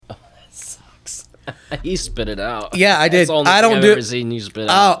Sucks. You spit it out. Yeah, I did. That's the only I thing don't I've do. ever seen you spit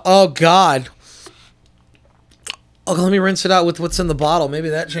out. Oh God. Okay, let me rinse it out with what's in the bottle. Maybe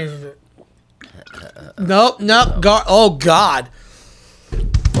that changes it. Nope. Oh God.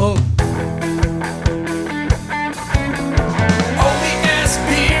 Oh.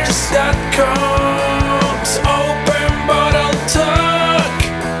 OBSbeers.com's Open Bottle Talk.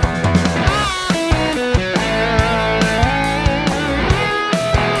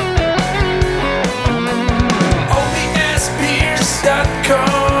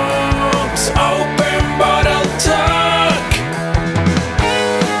 OBSbeers.com's Open Bottle Talk.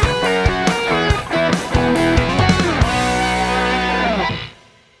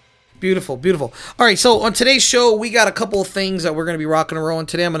 Beautiful, beautiful. All right, so on today's show, we got a couple of things that we're going to be rocking and rolling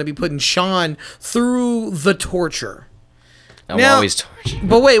today. I'm going to be putting Sean through the torture. I'm Now- always tortured.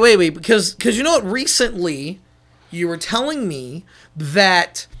 But wait, because you know what? Recently, you were telling me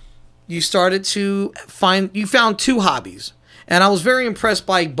that you started to you found two hobbies, and I was very impressed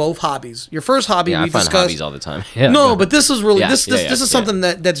by both hobbies. Your first hobby Yeah, we I find discussed. hobbies all the time. Yeah, No, go but ahead. this is really Yeah, this yeah, is yeah. something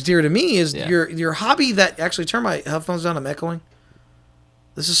that's dear to me. Is Yeah. your hobby that actually turn my headphones down? I'm echoing.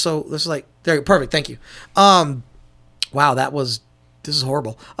 This is like there. Perfect. Thank you. Wow, this is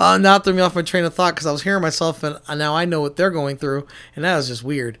horrible. Now it threw me off my train of thought because I was hearing myself and now I know what they're going through, and that was just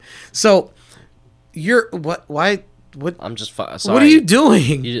weird. So you're what? Why? What? I'm just sorry. What are you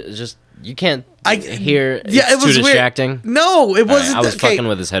doing? You can't hear. Yeah, It's it was too weird. distracting. No, it wasn't. I was okay. fucking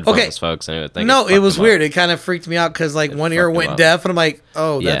with his headphones, Okay. folks. Anyway, No, it was weird. It kind of freaked me out because like one ear fucked him went up. deaf, and I'm like,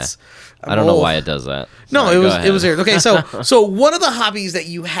 oh, Yeah. that's. I don't know why it does that. No, Sorry, it go was ahead. weird. Okay, so one of the hobbies that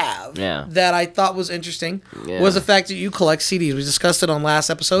you have Yeah. that I thought was interesting Yeah. was the fact that you collect CDs. We discussed it on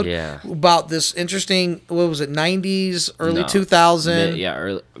last episode. Yeah. About this interesting, what was it, 90s, early No. 2000?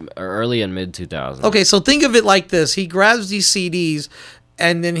 Early and mid 2000s. Okay, so think of it like this. He grabs these CDs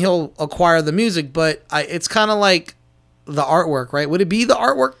and then he'll acquire the music, but it's kind of like the artwork, right? Would it be the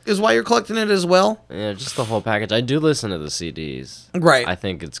artwork is why you're collecting it as well? Yeah, just the whole package. I do listen to the CDs. Right. I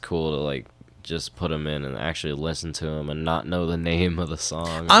think it's cool to like just put them in and actually listen to them and not know the name of the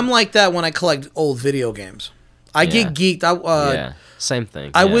song. I'm like that when I collect old video games. I get geeked. Yeah, same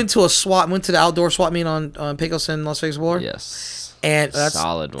thing. I yeah. went to the outdoor SWAT meet on Pecos in Las Vegas Boulevard. Yes. And that's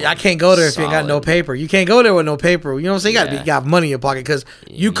Solid one. I can't go there if you ain't got no Solid. paper. You can't go there with no paper. You know what I'm saying? You Yeah. got money in your pocket because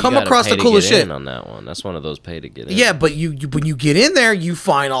you come gotta across pay the to coolest get shit. in on that one. That's one of those pay to get in. Yeah, but you when you get in there, you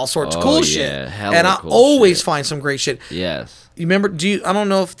find all sorts of Oh, cool yeah, shit. hella And I cool always shit. find some great shit. Yes. You remember? I don't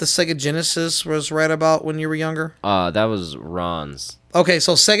know if the Sega Genesis was right about when you were younger. That was Ron's, Okay,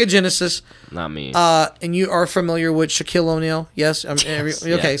 so Sega Genesis. not me. And you are familiar with Shaquille O'Neal, yes? Okay,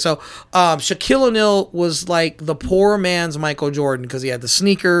 yeah. so Shaquille O'Neal was like the poor man's Michael Jordan because he had the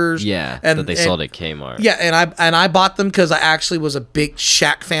sneakers. yeah, and that they sold at Kmart. Yeah, and I bought them because I actually was a big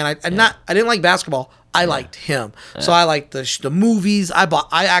Shaq fan. I didn't like basketball. I liked him, so I liked the movies. I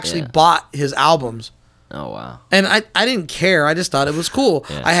actually bought his albums. Oh wow. And I didn't care. I just thought it was cool.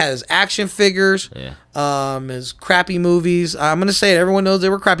 Yeah. I had his action figures, his crappy movies. I'm going to say it. Everyone knows they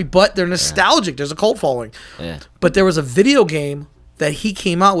were crappy, but they're nostalgic. There's a cult following. Yeah. But there was a video game that he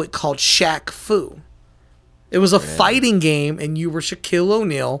came out with called Shaq Fu. It was a fighting game, and you were Shaquille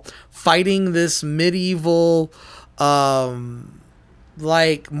O'Neal fighting this medieval,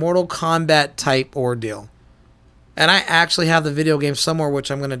 like Mortal Kombat type ordeal. And I actually have the video game somewhere,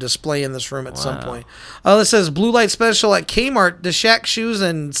 which I'm going to display in this room at some point. Oh, it says Blue Light Special at Kmart, the Shaq Shoes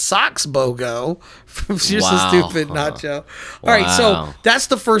and Socks BOGO. You're so stupid, Nacho. All right, so that's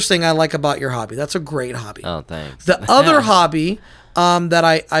the first thing I like about your hobby. That's a great hobby. Oh, thanks. The other hobby that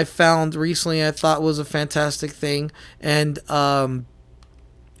I found recently I thought was a fantastic thing. And the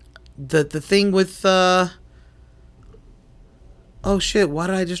thing with... oh, shit, why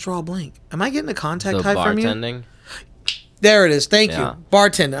did I just draw a blank? Am I getting a contact The high from you? bartending. There it is. Thank Yeah. you.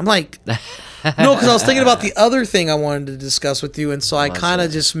 Bartending. I'm like, no, because I was thinking about the other thing I wanted to discuss with you, and so I kind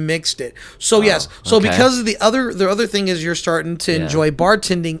of just mixed it. So yes, so okay. because of the other thing is you're starting to enjoy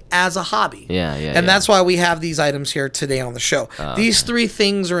bartending as a hobby. Yeah. And that's why we have these items here today on the show. These three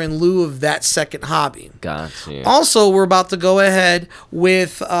things are in lieu of that second hobby. Got you. Also, we're about to go ahead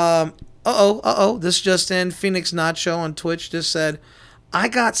with this just in. Phoenix Nacho on Twitch just said, I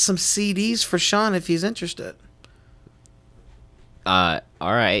got some CDs for Sean if he's interested. All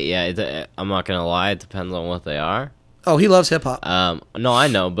right. Yeah. I'm not gonna lie. It depends on what they are. Oh, he loves hip hop. No, I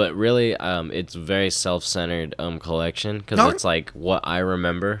know, but really, it's very self-centered collection because Alright. it's like what I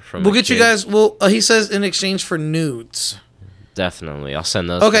remember from. We'll a get you kid. guys. Well, he says in exchange for nudes. Definitely, I'll send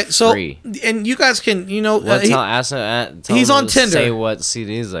those. Okay, for so free. and you guys can, Tell he's him on to Tinder. Say what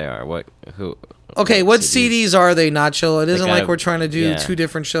CDs they are. Who? Okay, what CDs are they, Nacho? It isn't gotta- like we're trying to do yeah. 2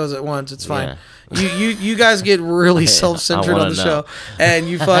 different shows at once. It's fine. Yeah. You guys get really self-centered wanna on the know. show, and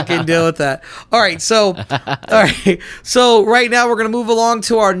you fucking deal with that. All right, so right now we're gonna move along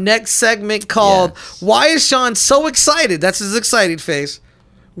to our next segment called Yes. "Why is Sean so excited?" That's his excited face.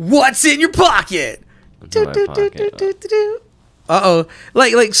 What's in your pocket? What's in my pocket? Uh-oh.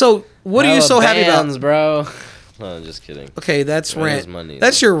 Like so. What are you so happy bands, about? bro? No, I'm just kidding. Okay, that's Rent rent. is money,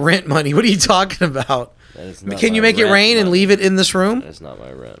 That's though. your rent money. What are you talking about? That is not Can you my make it rent rain and money. leave it in this room? It's not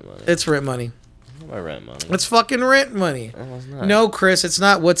my rent money. It's rent money. My rent money. It's fucking rent money. No, it's not. No, Chris, it's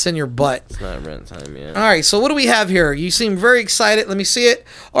not what's in your butt. It's not rent time yet. All right, so what do we have here? You seem very excited. Let me see it.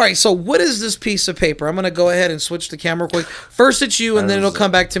 All right, so what is this piece of paper? I'm going to go ahead and switch the camera quick. First it's you, and then it'll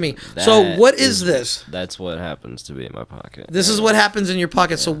come back to me. So That what is this? That's what happens to be in my pocket. This is what happens in your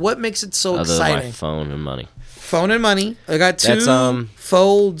pocket. So what makes it so Other than my exciting? phone and money. Phone and money. I got 2 That's,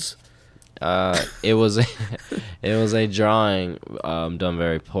 folds. It was a drawing done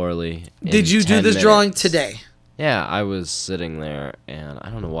very poorly. Did in you do 10 this drawing minutes. today? Yeah, I was sitting there, and I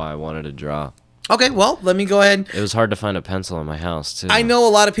don't know why I wanted to draw. Okay, well, let me go ahead. It was hard to find a pencil in my house, too. I know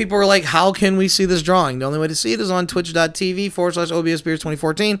a lot of people are like, how can we see this drawing? The only way to see it is on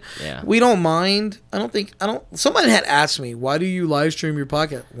twitch.tv/OBSBeers2014. Yeah. We don't mind. Someone had asked me, why do you live stream your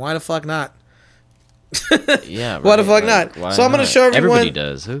pocket? Why the fuck not? Yeah. Why the right, fuck like, not? why So I'm gonna not? show everyone- Everybody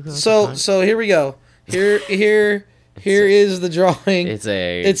does. Who goes So here we go. Here is the drawing. It's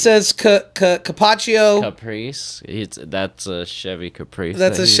a It says Capaccio. Caprice. That's a Chevy Caprice.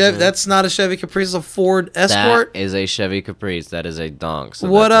 That's that a he's Chevy. in. That's not a Chevy Caprice. It's a Ford Escort. That is a Chevy Caprice. That is a donk. So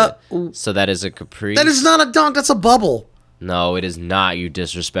What that's up? So that is a Caprice. That is not a donk. That's a bubble. No, it is not, you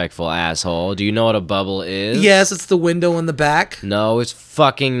disrespectful asshole. Do you know what a bubble is? Yes, it's the window in the back. No, it's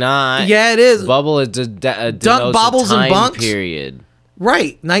fucking not. Yeah, it is. Bubble is denotes bobbles a and time bunks? period.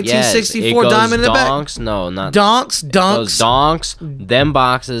 Right, Yes, 1964 it goes diamond in the back. donks. No, not Donks, those dunks, donks. Them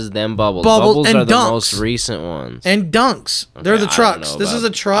boxes. Them bubbles. Bubble Bubbles and are the dunks. most recent ones. and dunks. They're Okay, the I don't trucks. know This about- is a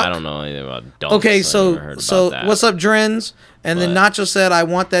truck. I don't know anything about donks. Okay, I never heard so about that. what's up, Drens? And then But- Nacho said, "I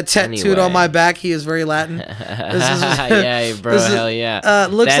want that tattooed on Anyway. my back." He is very Latin. Yeah, bro, this is- hell yeah.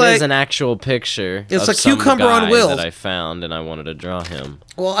 looks That like- is an actual picture. It's of a some cucumber on guy wheels. that I found, and I wanted to draw him.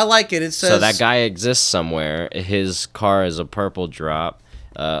 Well, I like it. It says So that guy exists somewhere. His car is a purple drop.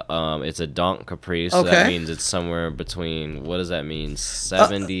 It's a donk Caprice. So that Okay. means it's somewhere between. What does that mean?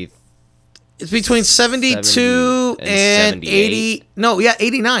 70. It's between 72 70 and and 80. No, yeah,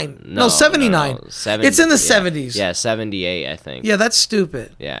 89. No, 79. no, 70, It's in the yeah. 70s. Yeah, 78, I think. Yeah, that's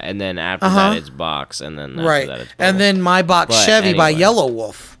stupid. Yeah, and then after Uh-huh. that it's box, and then after Right. that it's And bubble. then My Box But Chevy by anyway. Yellow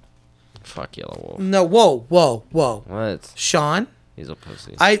Wolf. Fuck Yellow Wolf. No, whoa. What? Sean, He's a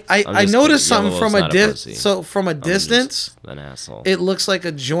pussy. I just noticed kidding. something Yellow from Wolf's a not a pussy. from a I'm distance. just an asshole. It looks like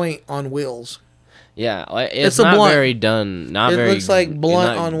a joint on wheels. Yeah, like, It's it's a not blunt. very done. Not It very. looks like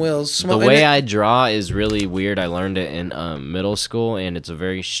blunt not- on wheels. The Smoke- and way it- I draw is really weird. I learned it in middle school, and it's a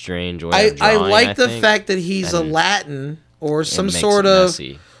very strange way I of drawing. like the think. fact that he's a and Latin or It some makes sort it of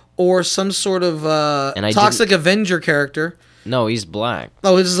messy. And I toxic Avenger character. No, he's black.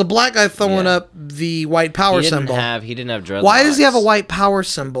 Oh, this is a black guy throwing Yeah. up the white power He didn't symbol. have dreadlocks. Why does he have a white power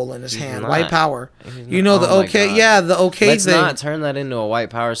symbol in his hand? not. White power. He's You not- know the oh my okay, God. yeah, the okay Let's thing. not turn that into a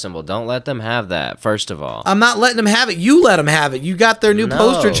white power symbol. Don't let them have that. First of all, I'm not letting them have it. You let them have it. You got their new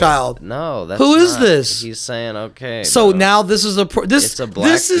poster child. No, that's Who is not. this? He's saying okay. So bro. now this is It's a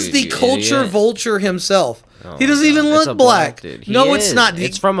black this is dude, the you culture idiot. vulture himself. Oh He my doesn't even God. It's look a black. dude. He No, it's is. not.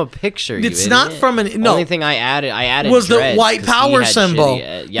 It's from a picture. You It's not idiot. from an- no. Only thing I added Was the dreads, white 'cause he power had symbol.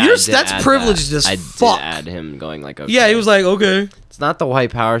 shitty- yeah, You're- I did that's add privileged that. as I fuck. did add him going like okay. Yeah, he was like, okay. It's not the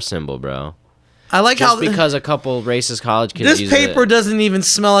white power symbol, bro. I like Just how because a couple racist college kids this use paper it. doesn't even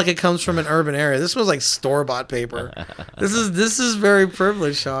smell like it comes from an urban area. This smells like store bought paper. This is very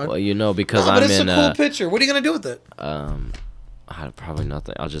privileged, Sean. Well, you know, because No, but I'm it's in a cool picture. What are you gonna do with it? probably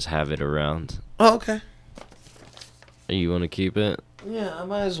nothing. I'll just have it around. Oh, okay. You want to keep it? Yeah, I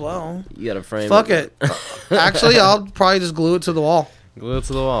might as well. You got to frame Fuck it. Actually, I'll probably just glue it to the wall. Glue it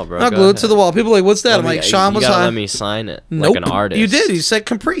to the wall, bro. I'll Go glue it ahead. to the wall. People are like, what's that? I'm like, Sean you was gotta high. let me sign it Nope. like an artist. You did. You said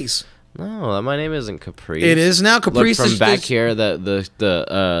Caprice. No, my name isn't Caprice. It is now. Caprice Look, from is back just- here,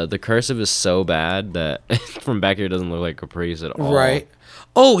 the cursive is so bad that from back here it doesn't look like Caprice at all. Right.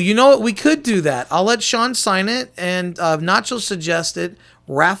 Oh, you know what? We could do that. I'll let Sean sign it, and Nacho suggested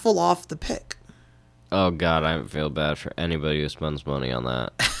raffle off the pick. Oh God, I feel bad for anybody who spends money on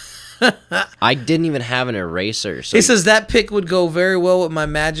that. I didn't even have an eraser. So He says that pick would go very well with my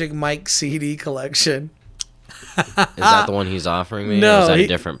Magic Mike CD collection. Is that the one he's offering me? No, or is that he- a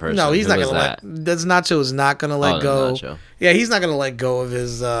different person? No, he's Who not was gonna that? That's Nacho is not gonna let Oh, go. Nacho. Yeah, he's not gonna let go of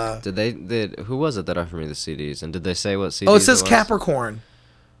his. Who was it that offered me the CDs? And did they say what CDs? Oh, it says was? Capricorn.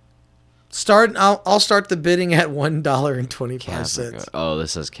 I'll start the bidding at $1.25. Capricorn. Oh,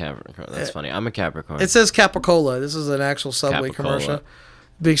 this says Capricorn. That's funny. I'm a Capricorn. It says Capicola. This is an actual Subway Capicola. commercial.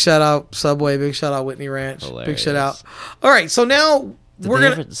 Big shout out Subway. Big shout out Whitney Ranch. Big Hilarious. shout out. All right, so now Did we're they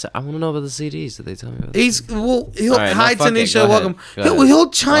gonna. ever say- I want to know about the CDs. Did they tell me about? He'll All right, no, hi fuck it. Tanisha, Go welcome. ahead. Go He'll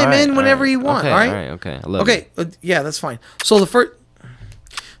ahead. chime All right, in whenever all you right. want. Okay, all right. All right. Okay. I love Okay. Yeah, that's fine. So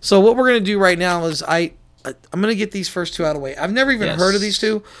so what we're gonna do right now is I'm gonna get these first two out of the way. I've never even Yes. heard of these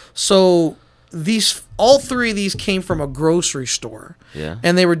two. So all three of these came from a grocery store. Yeah.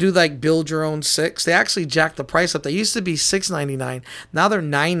 And they were do like build your own six. They actually jacked the price up. They used to be $6.99. Now they're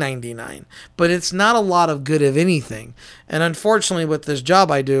 $9.99. But it's not a lot of good of anything. And unfortunately, with this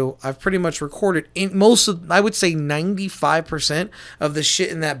job I do, I've pretty much recorded I would say 95% of the shit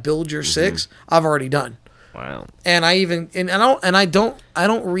in that build your six I've already done. Wow. And I don't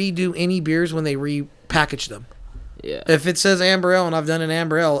redo any beers when they repackage them. Yeah. If it says Amber Ale and I've done an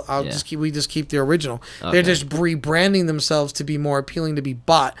Amber Ale, Yeah. we just keep the original. Okay. They're just rebranding themselves to be more appealing to be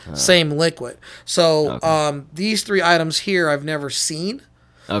bought. Same liquid. So Okay. these three items here I've never seen,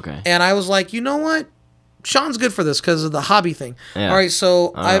 Okay. and I was like, you know what? Sean's good for this because of the hobby thing. Yeah. All right,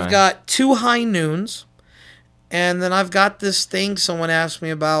 so I've right. got 2 high noons, and then I've got this thing someone asked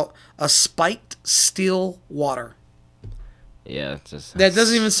me about, a spiked steel water. Yeah. It's just That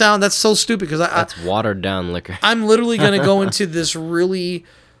doesn't even sound. That's so stupid because That's watered down liquor. I'm literally going to go into this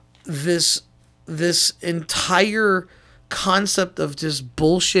entire concept of just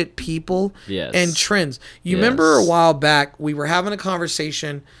bullshit people Yes. and trends. You Yes. remember a while back we were having a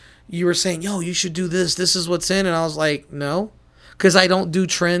conversation. You were saying, "Yo, you should do this. This is what's in," and I was like, "No," because I don't do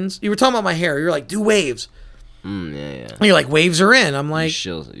trends. You were talking about my hair. You're like, "Do waves." Yeah. Yeah. And you're like, "Waves are in." I'm like,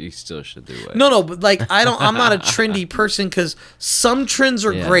 You still should do it. No, but like I'm not a trendy person because some trends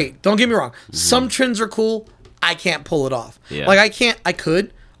are Yeah. great. Don't get me wrong. Some trends are cool. I can't pull it off. Yeah. Like I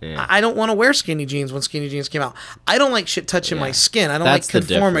could. Yeah. I don't want to wear skinny jeans when skinny jeans came out. I don't like shit touching my Yeah. skin. I don't That's the like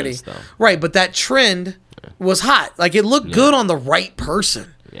conformity. difference, though. Right, but that trend was hot. Like it looked good on the right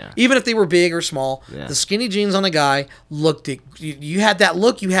person. Yeah. Even if they were big or small, Yeah. the skinny jeans on a guy looked. You had that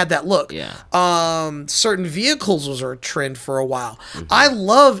look. You had that look. Yeah. Certain vehicles was a trend for a while. Mm-hmm. I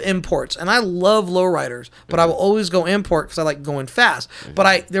love imports and I love lowriders, but I will always go import because I like going fast. Mm-hmm.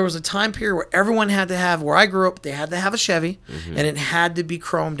 But there was a time period where everyone had to have, where I grew up, they had to have a Chevy, Mm-hmm. and it had to be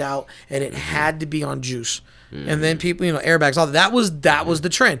chromed out, and it had to be on juice. And then people, airbags, all that. That was the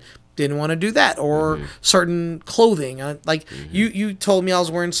trend. Didn't want to do that, or certain clothing. Like you told me I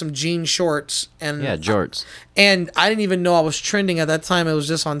was wearing some jean shorts, and Yeah. Jorts. and I didn't even know I was trending at that time. It was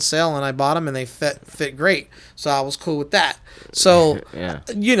just on sale, and I bought them, and they fit great. So I was cool with that. So Yeah.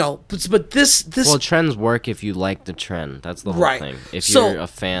 but this Well, trends work if you like the trend. That's the whole Right. thing. If So- you're a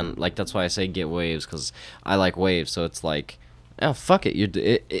fan, like that's why I say get waves, because I like waves. So it's like, oh fuck it,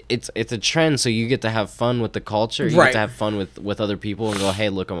 it's a trend. So you get to have fun with the culture. You Right. get to have fun with other people and go, hey,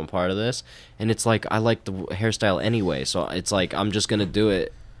 look, I'm a part of this. And it's like I like the hairstyle anyway, so it's like I'm just gonna do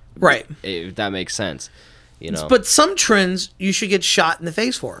it. right. If that makes sense, But some trends you should get shot in the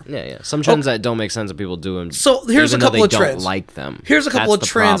face for. Yeah. Some trends that don't make sense that people do them. So here's a even though couple they of don't trends. like them. Here's a couple That's of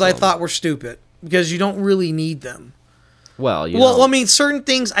the trends I problem. thought were stupid because you don't really need them. Well, Well, I mean, certain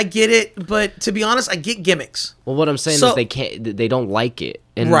things I get it, but to be honest, I get gimmicks. Well, what I'm saying So- is they don't like it,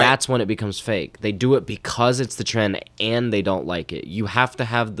 and Right. that's when it becomes fake. They do it because it's the trend, and they don't like it. You have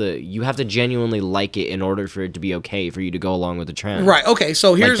to genuinely like it in order for it to be okay for you to go along with the trend. Right. Okay.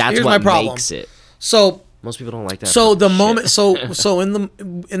 So Like, here's that's here's what my problem. makes it. So Most people don't like that. So fucking the shit. moment, so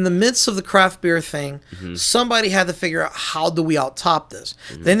in the midst of the craft beer thing, somebody had to figure out how do we out top this.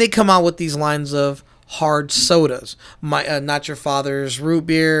 Then they come out with these lines of hard sodas, not your father's root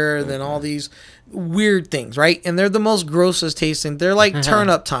beer, then all these weird things, right? And they're the most grossest tasting. They're like turn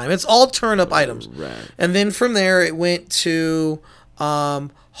up time. It's all turn up items. Right. And then from there it went to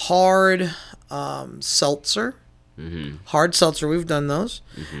hard seltzer. Hard seltzer, we've done those.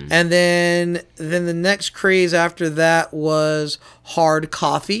 And then the next craze after that was hard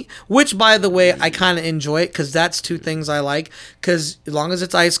coffee, which by the way I kind of enjoy it because that's two things I like, because as long as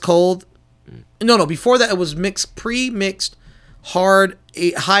it's ice cold. No, before that it was pre-mixed hard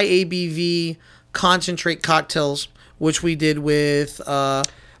high ABV concentrate cocktails, which we did with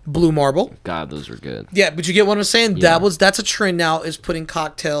Blue Marble. God, those were good. Yeah, but you get what I'm saying? Yeah. That's a trend now, is putting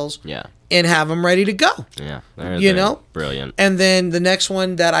cocktails Yeah. and have them ready to go. Yeah. You know? Brilliant. And then the next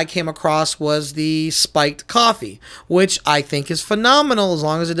one that I came across was the spiked coffee, which I think is phenomenal as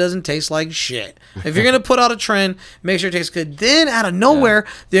long as it doesn't taste like shit. If you're gonna put out a trend, make sure it tastes good. Then out of nowhere,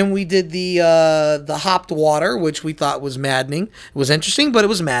 then we did the hopped water, which we thought was maddening. It was interesting, but it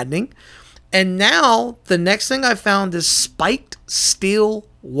was maddening. And now the next thing I found is spiked still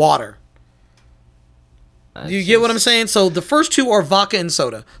water. You get what I'm saying? So the first two are vodka and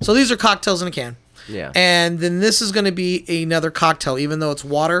soda. So these are cocktails in a can. Yeah. And then this is going to be another cocktail, even though it's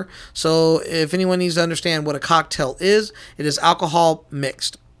water. So if anyone needs to understand what a cocktail is, it is alcohol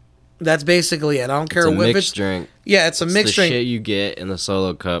mixed. That's basically it. I don't care It's a if mixed it's drink. Yeah, it's a It's mixed the drink. shit you get in the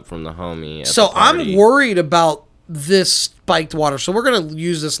solo cup from the homie. At So the party. I'm worried about this spiked water. So we're going to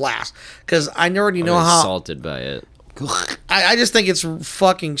use this last because I already know I'm how. insulted by it. I just think it's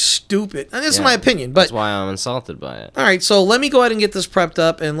fucking stupid. And this is Yeah. my opinion, but That's why I'm insulted by it. all right, so let me go ahead and get this prepped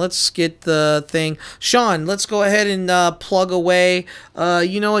up, and let's get the thing. Sean, let's go ahead and plug away.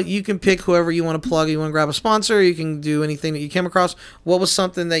 You know what? You can pick whoever you want to plug. You want to grab a sponsor. You can do anything that you came across. What was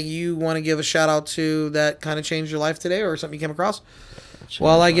something that you want to give a shout out to that kind of changed your life today, or something you came across?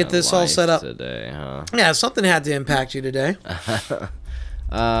 While I get My this all life set up. today, huh? Yeah, something had to impact you today.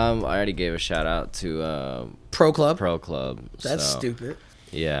 I already gave a shout out to Pro Club. Pro Club. That's so, stupid.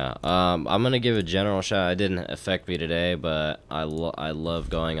 Yeah. I'm gonna give a general shout. It didn't affect me today, but I love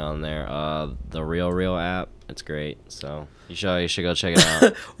going on there. The Real app. It's great. So you should go check it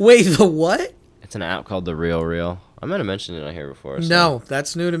out. Wait, the what? It's an app called the Real. I might have mentioned it on here before. So No,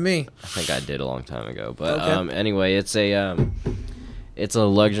 that's new to me. I think I did a long time ago. But Okay. anyway, it's a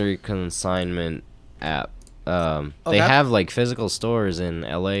luxury consignment app. They Okay. have like physical stores in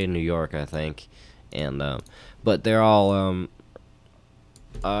LA and New York, I think, and but they're all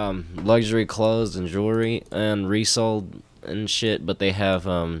luxury clothes and jewelry and resold and shit. But they have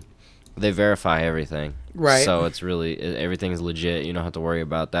they verify everything, Right. So it's really everything's legit. You don't have to worry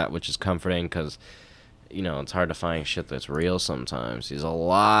about that, which is comforting because. You know, it's hard to find shit that's real sometimes. There's a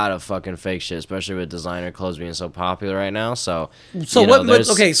lot of fucking fake shit, especially with designer clothes being so popular right now. So you know, there's-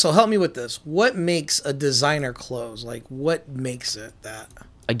 okay, so help me with this. What makes a designer clothes? Like, what makes it that?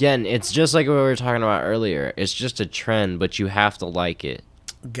 Again, it's just like what we were talking about earlier. It's just a trend, but you have to like it.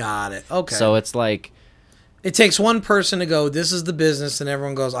 Got it. Okay. So it's like, it takes one person to go, this is the business, and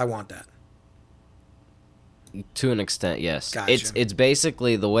everyone goes, I want that. to an extent, yes. Gotcha. It's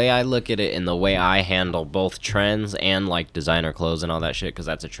basically the way I look at it and the way I handle both trends and like designer clothes and all that shit, because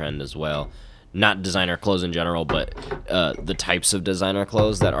that's a trend as well. Not designer clothes in general, but the types of designer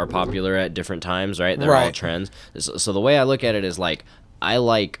clothes that are popular at different times, right? They're all Right. trends. So the way I look at it is like, I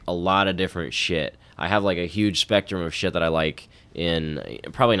like a lot of different shit. I have like a huge spectrum of shit that I like in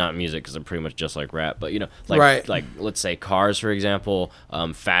probably not music because I'm pretty much just like rap, but you know, like Right. like let's say cars for example,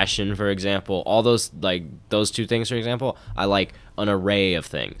 fashion for example, all those like those two things for example, I like an array of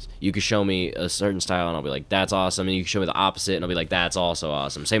things. You could show me a certain style and I'll be like, that's awesome, and you can show me the opposite and I'll be like, that's also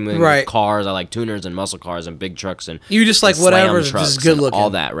awesome. Same thing Right. with cars. I like tuners and muscle cars and big trucks and You just like and whatever's slam just trucks good and looking. all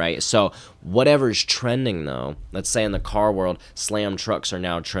that, right? So whatever's trending though, let's say in the car world, slam trucks are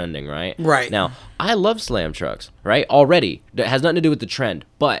now trending, right? Right. Now I love slam trucks, right? Already, it has nothing to do with the trend.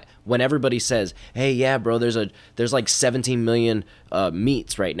 But when everybody says, "Hey, yeah, bro, there's like 17 million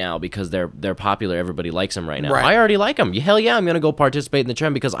meets right now because they're popular, everybody likes them right now." Right. I already like them. Hell yeah, I'm gonna go participate in the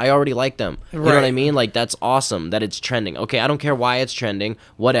trend because I already like them. You know what I Right. mean? Like that's awesome that it's trending. Okay, I don't care why it's trending.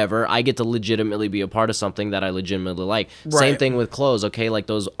 Whatever. I get to legitimately be a part of something that I legitimately like. Same Right. thing with clothes. Okay, like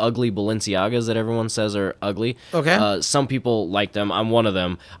those ugly Balenciagas that everyone says are ugly. Okay. Some people like them. I'm one of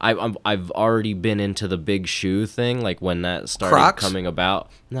them. I've already been into the big shoe thing, like when that started Crocs? coming about.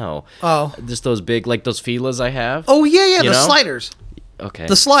 No. Oh. Just those big, like those Filas I have. Oh, yeah, You the know? sliders. Okay.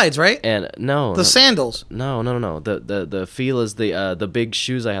 The slides, right? and no. The sandals. No. The Filas, the big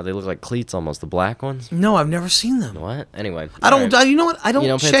shoes I have, they look like cleats almost. The black ones. No, I've never seen them. What? Anyway. I don't, alright. you know what? I don't You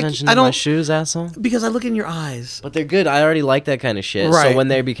don't pay check. attention I to my don't, shoes, asshole. because I look in your eyes. But they're good. I already like that kind of shit. Right. So when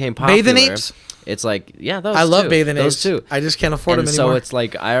they became popular, Bathing apes? it's like, yeah, those I love too. bathing Those apes. too. I just can't afford And them so anymore. it's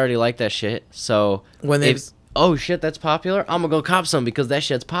like I already like that shit. So When they- oh shit, that's popular, I'm gonna go cop some because that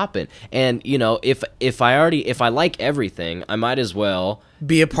shit's popping. And you know, if I like everything, I might as well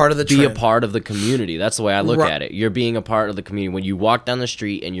Be a part of the be trend. a part of the community. That's the way I look Right. at it. You're being a part of the community. When you walk down the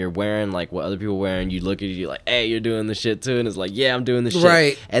street and you're wearing like what other people are wearing, you look at you like, hey, you're doing the shit too, and it's like, yeah, I'm doing the shit.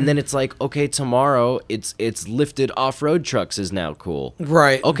 Right. And then it's like, okay, tomorrow it's lifted off-road trucks is now cool.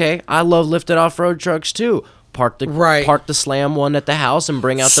 Right. Okay, I love lifted off-road trucks too. park the Right. park the Slam one at the house and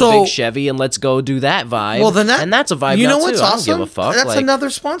bring out the So- big Chevy and let's go do that vibe. Well, then and that's a vibe. You know now, what's too. awesome? I don't give a fuck. That's like, another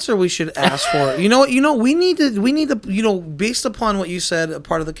sponsor we should ask for. You know what? We need to. Based upon what you said, a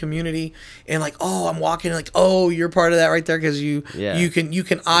part of the community, and like, oh, I'm walking, like, oh, you're part of that right there because you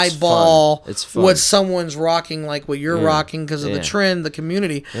can eyeball It's fun. what someone's rocking, like what you're rocking because of the Yeah. trend, the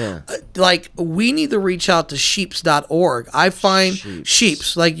community. Yeah. Like we need to reach out to sheeps.org. I find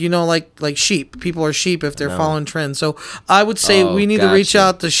sheeps, like like sheep. People are sheep if they're following trends. So I would say Oh, we need to reach gotcha.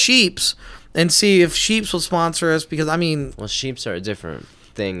 out to sheeps and see if sheeps will sponsor us because I mean. Well, sheeps are a different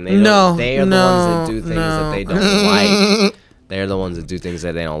thing. They No, they are the ones that do things that they no. don't like. They're the ones that do things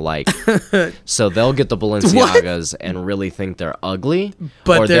that they don't like. So they'll get the Balenciagas and really think they're ugly,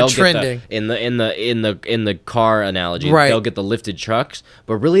 But they're they'll get trending. in the car analogy, Right. they'll get the lifted trucks,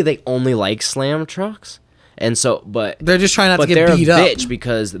 but really they only like Slam trucks. And so, but They're just trying not to but get they're beat a up. bitch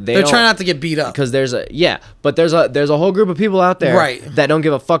because They're trying not to get beat up. because there's a whole group of people out there Right. that don't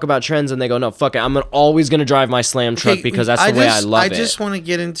give a fuck about trends and they go, no, fuck it, always gonna drive my Slam truck Okay, because that's the way I love it. I just want to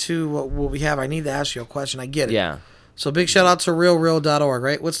get into what we have. I need to ask you a question. I get it. Yeah, So big shout out to realreal.org,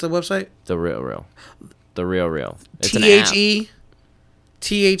 right? What's the website? the real. It's an THE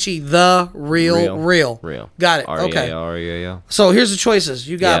the real real. Real. Got it. Okay. R-E-A-L. So here's the choices.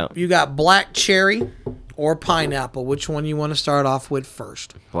 You got Yeah. you got black cherry or pineapple. Which one you want to start off with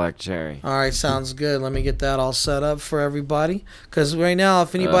first? Black cherry. All right, sounds good. Let me get that all set up for everybody. Because right now,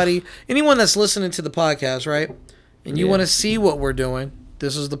 if anyone that's listening to the podcast, right, and you Yeah. want to see what we're doing,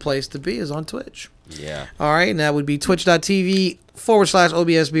 this is the place to be, is on Twitch. Yeah. All right, and that would be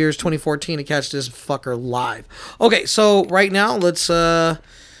twitch.tv/OBS Beers 2014 to catch this fucker live. Okay, so right now, let's, Oh,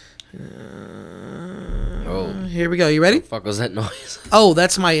 here we go. You ready? fuck was that noise? Oh,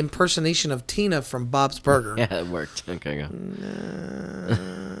 that's my impersonation of Tina from Bob's Burger. Yeah, it worked. Okay, go.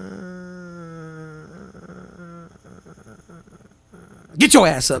 Get your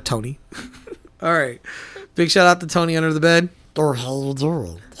ass up, Tony. All right. Big shout out to Tony under the bed. Or how you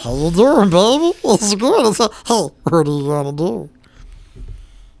doing? How you doing, baby? It's good. It's hey, what do you want to do?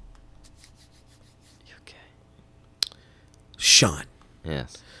 Okay. Sean,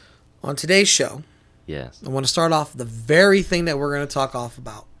 Yes. on today's show, Yes. I want to start off the very thing that we're going to talk off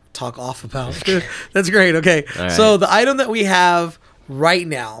about. That's great. Okay. All right. So the item that we have right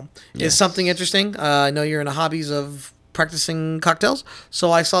now is Yes. something interesting. I know you're in the hobbies of practicing cocktails.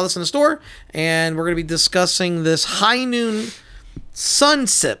 So I saw this in the store, and we're going to be discussing this High Noon Sun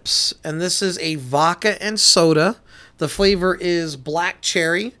Sips. And this is a vodka and soda. The flavor is black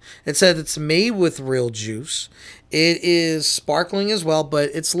cherry. It says it's made with real juice. It is sparkling as well, but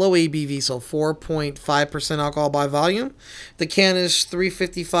it's low ABV, so 4.5% alcohol by volume. The can is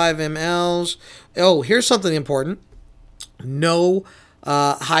 355 mLs. Oh, here's something important. No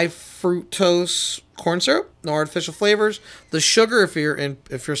high fructose corn syrup, no artificial flavors. The sugar, if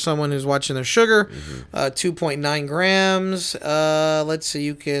you're someone who's watching their sugar, 2.9 grams. Let's see,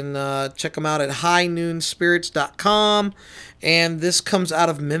 you can check them out at highnoonspirits.com. And this comes out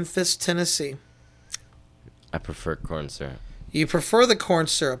of Memphis, Tennessee. I prefer corn syrup. You prefer the corn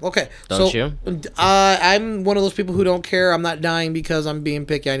syrup. Okay. Don't you? I'm one of those people who don't care. I'm not dying because I'm being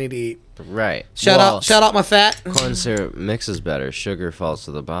picky. I need to eat. Right. Shout out my fat. Corn syrup mixes better. Sugar falls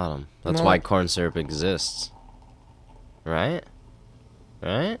to the bottom. That's No. why corn syrup exists. Right?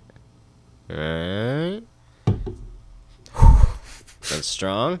 Right? Right? That's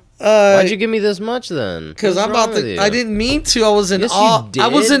strong. Why'd you give me this much then? Because What's I'm wrong about with to. you? I didn't mean to. I was in Yes, you awe. I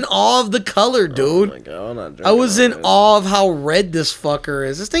was did. in awe of the color, dude. Oh my God, I'm not I drinking was all in this. awe of how red this fucker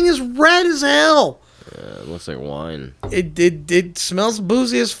is. This thing is red as hell. Yeah, it looks like wine. It smells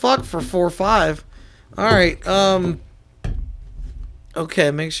boozy as fuck for 4 or 5. All right.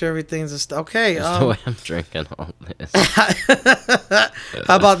 Okay, make sure everything's okay. That's the way I'm drinking all this.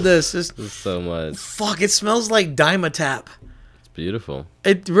 How about this? This This is so much. fuck. It smells like Dimetap. It's beautiful.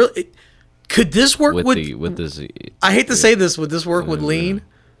 It really. Could this work With with? this. I hate to say this. Would this work with lean?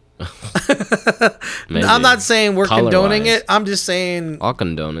 Maybe. I'm not saying we're condoning Color-wise. it. I'm just saying. I'll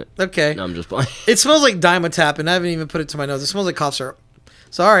condone it. Okay. No, I'm just playing. It smells like Dimetap, and I haven't even put it to my nose. It smells like cough syrup.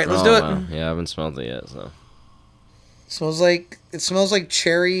 So all right, let's do it. Wow. Yeah, I haven't smelled it yet, so. It smells like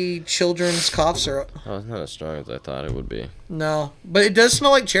cherry children's cough syrup. Oh, it's not as strong as I thought it would be. No, but it does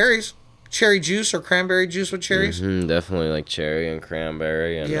smell like cherries, cherry juice or cranberry juice with cherries. Definitely like cherry and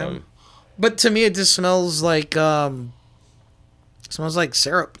cranberry and Yeah. But to me, it just smells like syrup,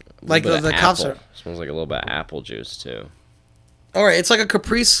 like little the bit of cough apple. syrup. Smells like a little bit of apple juice too. All right, it's like a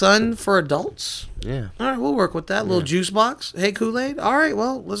Capri Sun for adults. Yeah. All right, we'll work with that little juice box. Hey, Kool-Aid. All right,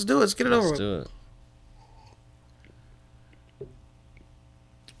 well, let's do it. Let's get it over Let's with. do it.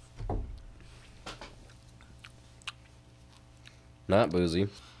 not boozy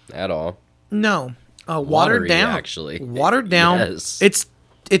at all. No, watered Watery, down. actually. Watered down. Yes.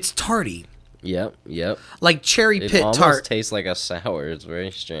 It's tarty, Yep. like cherry It pit almost tart. tastes like a sour. It's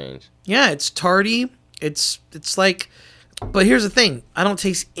very strange. Yeah, it's tarty. It's like, but here's the thing: I don't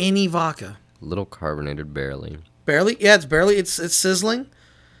taste any vodka. Little carbonated, barely. Barely. Yeah, it's barely. It's sizzling.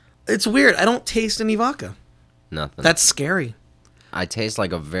 It's weird. I don't taste any vodka. Nothing. That's scary. I taste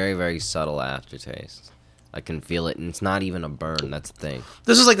like a very, very subtle aftertaste. I can feel it, and it's not even a burn. That's the thing.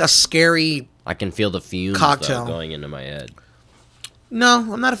 This is like a scary. I can feel the fumes Cocktail. though, going into my head.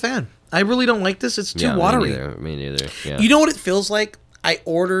 No, I'm not a fan. I really don't like this. It's too watery. Me neither. Yeah. You know what it feels like? I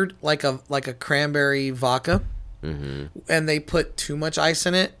ordered like a cranberry vodka, and they put too much ice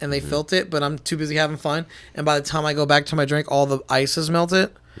in it, and they filled it. But I'm too busy having fun, and by the time I go back to my drink, all the ice has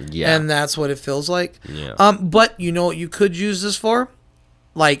melted. Yeah. And that's what it feels like. Yeah. But you know what you could use this for?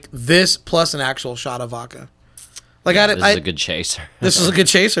 Like this plus an actual shot of vodka. Like This is a good chaser. This is a good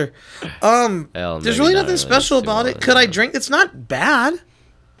chaser. Hell, There's maybe really not nothing special too about it. much, Could I yeah. drink? It's not bad.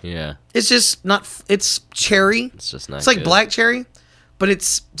 Yeah. It's just not. It's cherry. It's just not. It's like good. black cherry, but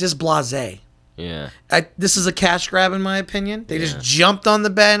it's just blasé. Yeah. This is a cash grab in my opinion. They just jumped on the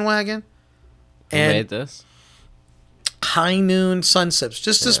bandwagon. Who And made this? High Noon Sunsips.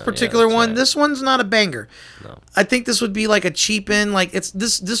 Just this Yeah, particular that's one. right. This one's not a banger. No. I think this would be like a cheap in. Like it's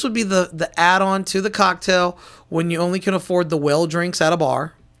this would be the add-on to the cocktail when you only can afford the well drinks at a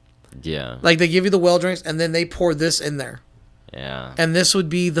bar. Yeah. Like they give you the well drinks and then they pour this in there. Yeah. And this would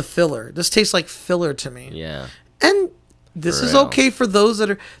be the filler. This tastes like filler to me. Yeah. And this For is real. okay for those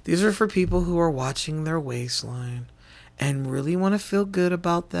that are. These are for people who are watching their waistline and really want to feel good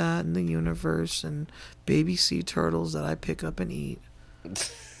about that in the universe and baby sea turtles that I pick up and eat.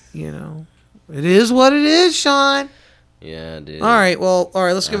 You know, it is what it is, Sean. Yeah, dude. All right, well, all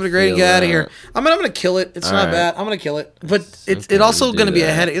right. Let's give it a grade and feel get out of that. here. I'm gonna kill it. It's All not right. bad. I'm gonna kill it, but it's Okay, also do gonna be a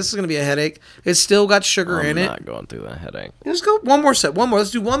that. headache. This is gonna be a headache. It's still got sugar I'm in it. not going through that headache. Let's go one more sip. One more.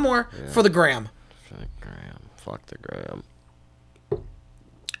 Let's do one more for the gram. Fuck Graham. Fuck the Graham.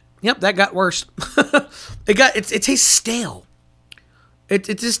 Yep, that got worse. It tastes stale. It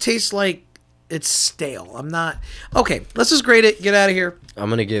just tastes like it's stale. I'm not okay. Let's just grade it. Get out of here. I'm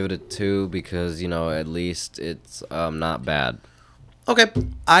gonna give it a 2 because at least it's not bad. Okay,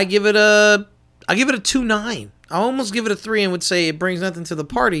 I give it a 2.9. I almost give it a 3 and would say it brings nothing to the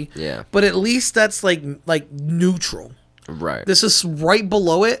party. Yeah. But at least that's like neutral. Right. This is right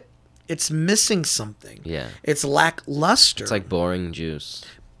below it. It's missing something. Yeah. It's lackluster. It's like boring juice.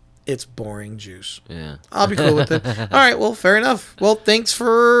 It's boring juice. Yeah. I'll be cool with it. All right, well, fair enough. Well, thanks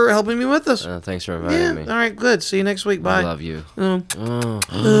for helping me with this. Thanks for Yeah, inviting me. all right, good. See you next week. Bye. I love you.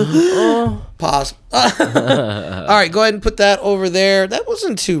 Pause. All right, go ahead and put that over there. That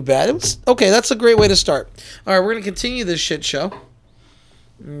wasn't too bad. It was okay. That's a great way to start. All right, we're gonna continue this shit show.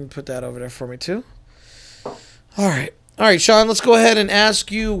 Put that over there for me too. All right, Sean. Let's go ahead and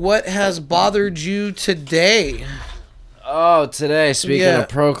ask you what has bothered you today. Oh, today, speaking Yeah. of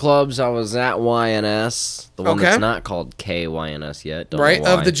pro clubs, I was at YNS, the one Okay. that's not called KYNS yet. Don't know Right, why.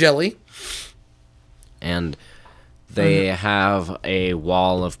 of the jelly. And they have a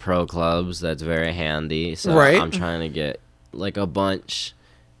wall of pro clubs that's very handy. So Right. I'm trying to get like a bunch.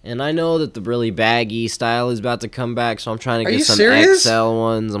 And I know that the really baggy style is about to come back, so I'm trying to Are get you some serious? XL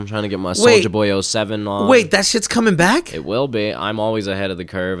ones. I'm trying to get my Wait. Soulja Boy 07 on. Wait, that shit's coming back? It will be. I'm always ahead of the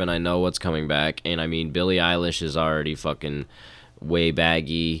curve, and I know what's coming back. And I mean, Billie Eilish is already fucking way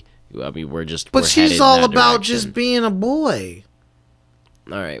baggy. I mean, we're But headed she's in all that about direction. just being a boy.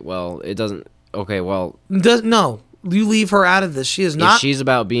 All right. Well, it doesn't. Okay. Well, No, you leave her out of this. She is if not. she's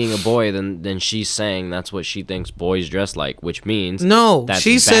about being a boy, then she's saying that's what she thinks boys dress like, which means No, that's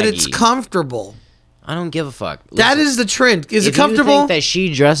she said it's baggy. comfortable. I don't give a fuck. That Listen, is the trend. Is if it comfortable? you think that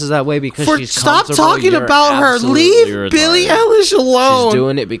she dresses that way because she's Stop comfortable, talking you're about her. absolutely Leave Billie retarded. Eilish alone. She's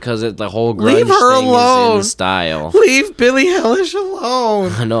doing it because the whole grunge Leave her thing is alone. in style. Leave Billie Eilish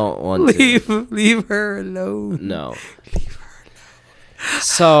alone. I don't want to. Leave her alone. No.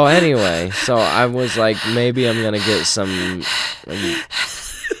 So anyway, I was like, maybe I'm gonna get some.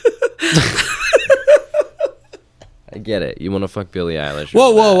 I get it. You want to fuck Billie Eilish?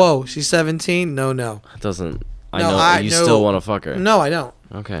 Whoa. She's 17? No. It doesn't. I No, know you no. still want to fuck her. No, I don't.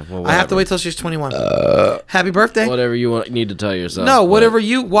 Okay. Well, I have to whatever. wait till she's 21. Happy birthday. Whatever you need to tell yourself. No, but whatever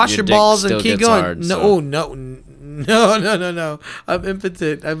you wash your dick balls and still keep gets going. hard, No, so- no. No. I'm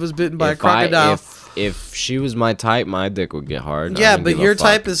impotent. I was bitten by a crocodile. If she was my type, my dick would get hard. Yeah, I don't but give a your fuck.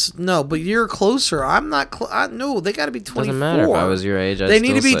 type is no. But you're closer. I'm not. No, they got to be 24. Doesn't matter if I was your age. They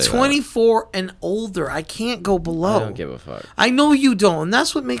need to be say that. 24 and older. I can't go below. I don't give a fuck. I know you don't, and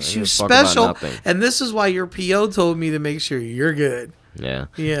that's what makes I you give a fuck about special. nothing. And this is why your PO told me to make sure you're good. Yeah.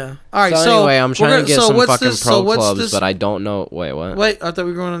 Yeah. All right. So anyway, I'm trying to get some what's fucking this- pro what's clubs, this- but I don't know. Wait, what? Wait, I thought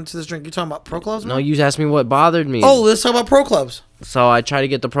we were going into this drink. You talking about pro clubs? No, now? you asked me what bothered me. Oh, let's talk about pro clubs. So I try to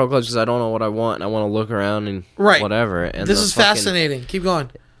get the pro clubs because I don't know what I want, and I want to look around and Right. whatever. And This the is fucking- fascinating. Keep going.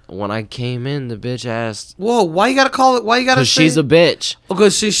 When I came in, the bitch asked, Whoa, why you gotta call it? Why you gotta because say? she's a bitch.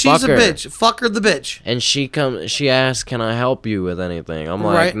 because she's Fuck a her. bitch. Fuck her, the bitch. And she asked, "Can I help you with anything?" I'm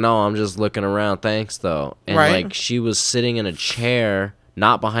like, Right. "No, I'm just looking around. Thanks, though." And Right. like she was sitting in a chair,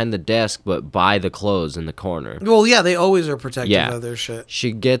 not behind the desk, but by the clothes in the corner. Well, yeah, they always are protective Yeah. of their shit.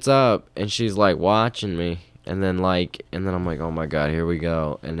 She gets up and she's like watching me, and then I'm like, "Oh my god, here we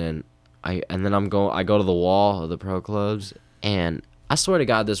go." And then I go to the wall of the pro clubs, and I swear to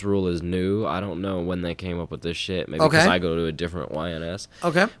God, this rule is new. I don't know when they came up with this shit. Maybe because Okay. I go to a different YNS.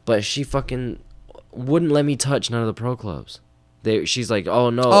 Okay. But she fucking wouldn't let me touch none of the pro clubs. She's like, "Oh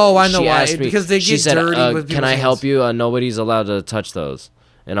no." Oh, I know she why. asked me- Because they she get said, dirty with "Can people's I help hands." you? Nobody's allowed to touch those."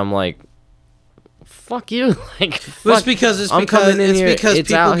 And I'm like, "Fuck you!" Like, Well, fuck. it's I'm because coming in it's here, because it's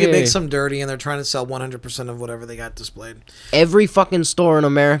people out get make here. some dirty and they're trying to sell 100% of whatever they got displayed. Every fucking store in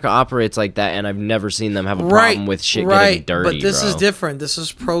America operates like that, and I've never seen them have a problem with shit getting dirty. But this bro. is different. This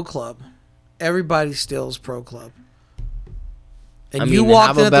is pro club. Everybody steals pro club. And I mean, you walked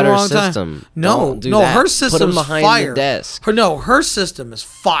have in a at the better wrong time. system. No, Don't do no, that. her Put 'em system's behind fire. the desk. Her system is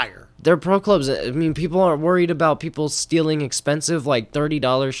fire. They're pro clubs. I mean, people aren't worried about people stealing expensive, like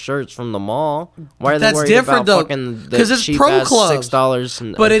 $30 shirts from the mall. Why are they That's worried different, about though, fucking the 'cause it's cheap pro ass clubs.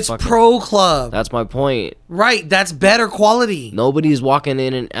 $6? But it's pro club. That's my point. Right, that's better quality. Nobody's walking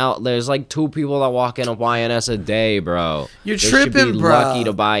in and out. There's like 2 people that walk in a YNS a day, bro. You're They should tripping, be bro. lucky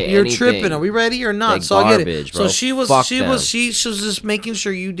to buy You're anything. tripping. Are we ready or not? They So I get it. garbage, So bro. she was Fuck she them. was just making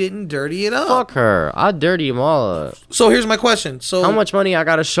sure you didn't dirty it up. Fuck her. I'll dirty them all up. So here's my question. So How much money I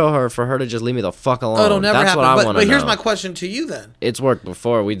gotta show her for her to just leave me the fuck alone? Oh, it'll never That's happen. what I But, want to know. here's my question to you then. It's worked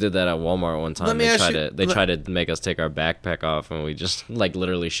before. We did that at Walmart one time. Let me They ask tried you- to they tried to make us take our backpack off, and we just like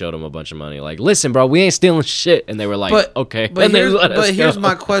literally showed them a bunch of money. Like, listen, bro, we ain't stealing shit. And they were like, okay. But and they here's, let us but here's go.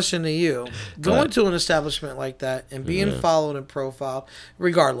 my question to you: going What? to an establishment like that and being followed and profiled,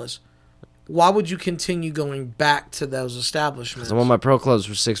 regardless, why would you continue going back to those establishments? I want my pro clubs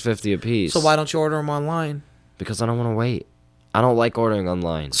for $6.50 a piece. So why don't you order them online? Because I don't want to wait. I don't like ordering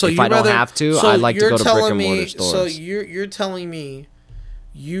online. So if you I don't rather, have to, so I like to you're go to brick telling and me, mortar stores. So you're telling me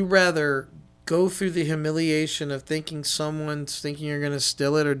you rather go through the humiliation of thinking someone's thinking you're gonna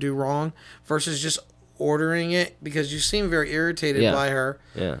steal it or do wrong versus just ordering it because you seem very irritated Yeah. by her.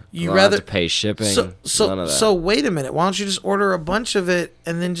 yeah. You I don't have rather to pay shipping. So none of that. so wait a minute. Why don't you just order a bunch of it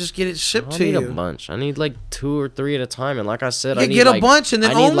and then just get it I shipped don't to need you? a bunch. I need like 2 or 3 at a time. And like I said, Yeah, I need get a like, bunch and then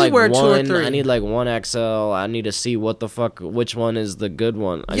I need only like wear 2 or one, 3. I need like 1 XL. I need to see what the fuck, which one is the good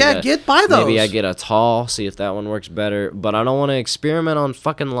one. Yeah, buy Maybe I those. get a tall, see if that one works better. But I don't want to experiment on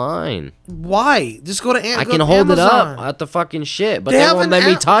fucking line. Why? Just go to I go can to hold it Amazon. up at the fucking shit, but They they have won't an let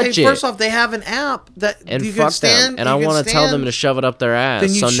me app. touch Okay, it. First off, they have an app that And you fuck can stand. them. And I want to tell them to shove it up their ass.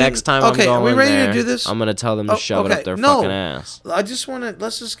 Then you So shouldn't- next time Okay, I'm are we going ready to there, do this? I'm gonna tell them to Oh, shove it okay. up their No. fucking ass. I just want to.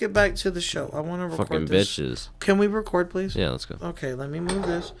 Let's just get back to the show. I want to record Fucking this. bitches. Can we record, please? Yeah, let's go. Okay, let me move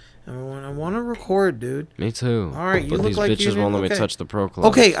this. I want to record, dude. Me too. All right, you but look these like you bitches won't let me okay. touch the pro club.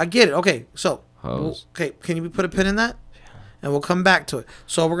 Okay, I get it. Okay, so Hoes. okay, can you put a pin in that? And we'll come back to it.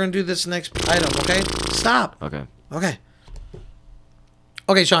 So we're gonna do this next item. Okay, stop. Okay. Okay.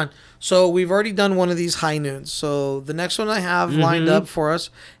 Okay, Sean. So we've already done one of these high noons. So the next one I have lined up for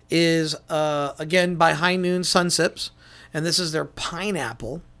us is again by High Noon Sun Sips, and this is their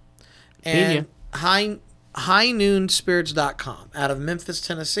pineapple. And highnoonspirits.com out of Memphis,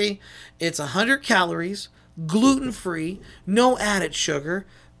 Tennessee. It's 100 calories, gluten free, no added sugar.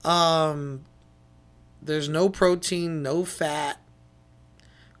 There's no protein, no fat,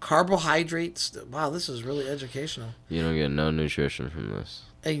 carbohydrates. Wow, this is really educational. You don't get no nutrition from this.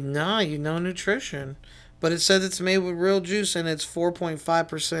 Hey, nah, you know nutrition. But it says it's made with real juice and it's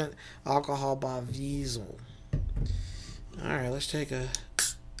 4.5% alcohol by Wiesel. Alright, let's take a...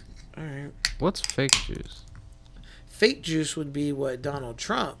 Alright. What's fake juice? Fake juice would be what Donald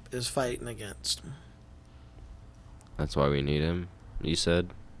Trump is fighting against. That's why we need him. You said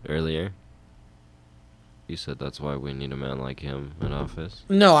earlier. You said that's why we need a man like him in office.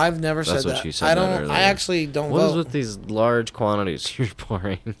 No, I've never That's said what that. she said I that don't. earlier. I actually don't What is vote. with these large quantities you're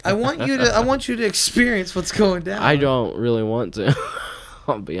pouring? I want you to. I want you to experience what's going down. I don't really want to.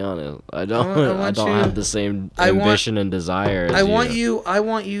 I'll be honest. I don't. I I, want don't you- have the same I want- ambition and desire. As I want you. I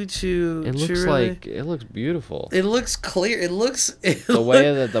want you to. It to looks really- like it looks beautiful. It looks clear. It looks. The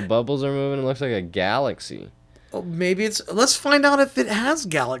way that the bubbles are moving, it looks like a galaxy. Oh, maybe it's. Let's find out if it has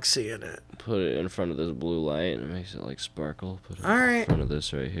galaxy in it. Put it in front of this blue light and it makes it like sparkle. Put it in Alright. front of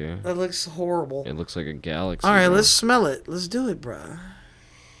this right here. That looks horrible. It looks like a galaxy. All right, bro. let's smell it. Let's do it, bruh.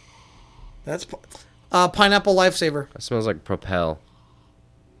 That's pineapple lifesaver. It smells like Propel.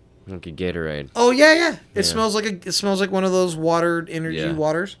 Like a Gatorade. Oh yeah. It Yeah. smells like it smells like one of those watered energy Yeah.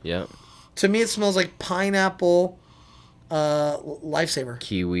 waters. Yep. To me, it smells like pineapple lifesaver.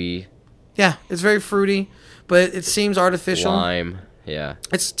 Kiwi. Yeah, it's very fruity, but it seems artificial. Lime. Yeah.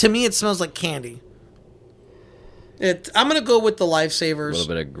 It's to me, it smells like candy. I'm gonna go with the A lifesavers. little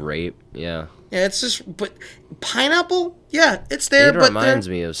bit of grape. Yeah. Yeah, it's just but pineapple. Yeah, it's there, It but reminds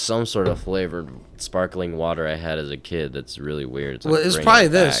me of some sort of flavored sparkling water I had as a kid. That's really weird. It's like well, it's bringing probably it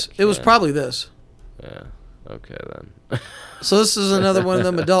this. back. It was Yeah. probably this. Yeah. Okay then. So this is another one of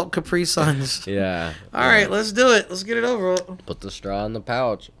them adult Capri Suns. Yeah. All right, let's do it. Let's get it over with. Put the straw in the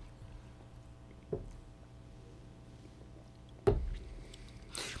pouch.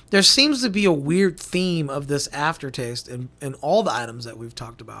 There seems to be a weird theme of this aftertaste in all the items that we've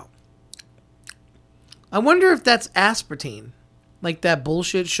talked about. I wonder if that's aspartame, like that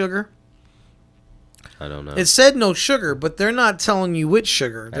bullshit sugar. I don't know. It said no sugar, but they're not telling you which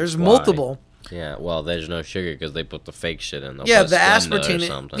sugar. There's why. multiple. Yeah, well, there's no sugar because they put the fake shit in. They'll Yeah, put the Splenda or aspartame.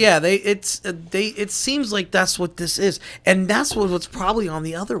 something. Yeah, it seems like that's what this is, and that's what's probably on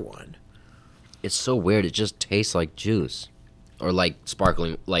the other one. It's so weird. It just tastes like juice, or like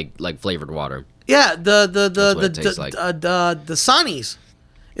sparkling, like flavored water. Yeah, the what it tastes like. Dasani's.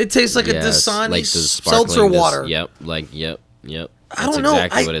 It tastes like a Yes, Dasani like the seltzer sparkling water. Yep. I That's don't know.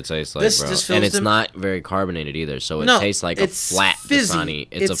 exactly what it tastes like, this bro. just And feels it's dim- not very carbonated either, so it No, tastes like a it's flat fizzy. Dasani.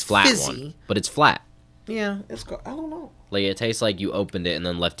 It's It's a flat fizzy. one, but it's flat. Yeah, I don't know. Like it tastes like you opened it and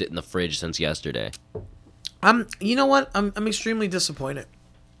then left it in the fridge since yesterday. You know what? I'm extremely disappointed.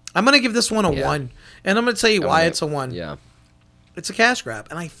 I'm gonna give this one a Yeah. 1, and I'm gonna tell you why it's a 1. Yeah. It's a cash grab,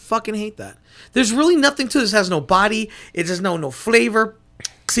 and I fucking hate that. There's really nothing to this. It has no body. It has no flavor.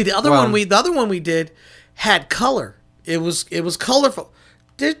 See, the other one we did had color. It was colorful.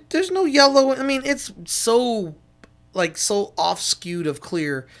 There's no yellow. I mean, it's so off skewed of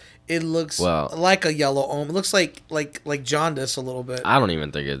clear. It looks like a yellow ohm. It looks like jaundice a little bit. I don't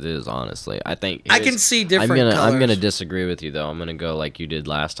even think it is, honestly. I think I can see different I'm gonna colors. disagree with you though. I'm gonna go like you did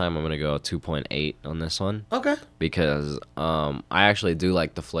last time. I'm gonna go 2.8 on this one. Okay. Because I actually do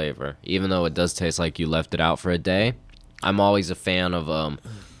like the flavor, even though it does taste like you left it out for a day. I'm always a fan of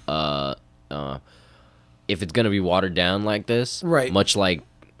if it's gonna be watered down like this, Right. Much like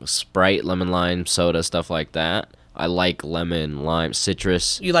Sprite, lemon lime soda, stuff like that. I like lemon, lime,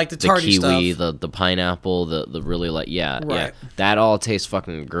 citrus. You like the tarty kiwi, stuff. the pineapple, the really like yeah. Right. That all tastes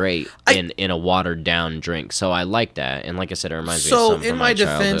fucking great in a watered down drink. So I like that, and like I said, it reminds me of So something in from my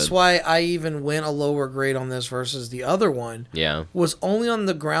childhood. defense, why I even went a lower grade on this versus the other one Yeah. was only on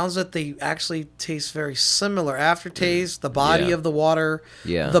the grounds that they actually taste very similar aftertaste, the body Yeah. of the water,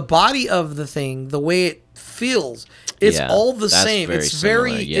 Yeah. the body of the thing, the way it feels. It's Yeah, all the that's same. very It's similar,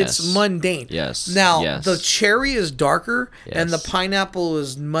 very yes. it's mundane. Yes, Now yes. the cherry is darker and the Yes. pineapple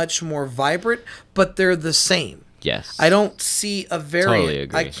is much more vibrant, but they're the same. Yes. I don't see a variant. Totally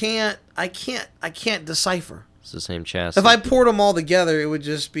agree. I can't decipher. It's the same chassis. If I poured them all together, it would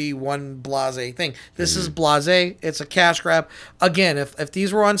just be one blase thing. This is blase. It's a cash grab. Again, if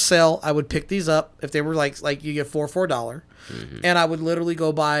these were on sale, I would pick these up. If they were like you get $4, and I would literally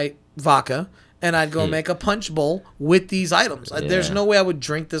go buy vodka, and I'd go make a punch bowl with these items. There's Yeah. no way I would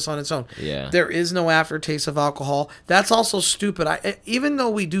drink this on its own. Yeah. There is no aftertaste of alcohol. That's also stupid. Even though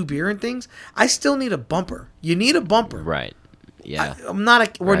we do beer and things, I still need a bumper. You need a bumper. Right. Yeah.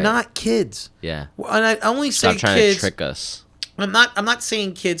 We're Right. not kids. Yeah. And I only say Stop trying kids. to trick us. I'm not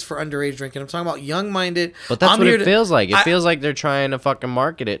saying kids for underage drinking. I'm talking about young-minded. But that's I'm what here it to- feels like. It I- feels like they're trying to fucking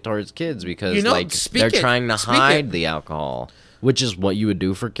market it towards kids because You know, like speak they're it. trying to Speak hide it. the alcohol, which is what you would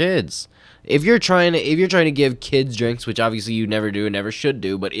do for kids. If you're trying to give kids drinks, which obviously you never do and never should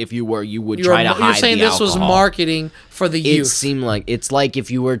do, but if you were, you would try to hide the You're saying this was alcohol. marketing for the It youth. seemed like it's like if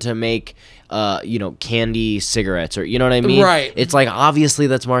you were to make candy cigarettes, or you know what I mean? Right. It's like obviously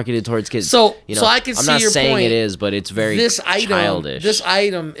that's marketed towards kids. So- you know, so I can I'm see not your saying point. it is, but it's very childish. This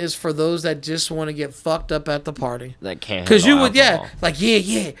item is for those that just want to get fucked up at the party. that can't Because you handle would, alcohol.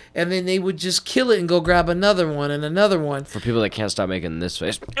 yeah, and then they would just kill it and go grab another one and another one. For people that can't stop making this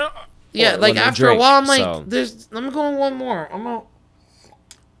face. Yeah, Or like when they after a drink, while, I'm like, so- I'm going one more.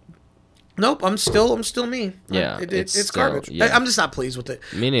 Nope, I'm still me. Yeah, it's it's garbage. still- yeah. I'm just not pleased with it.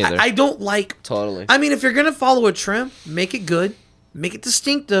 Me neither. I don't like. Totally. I mean, if you're gonna follow a trend, make it good, make it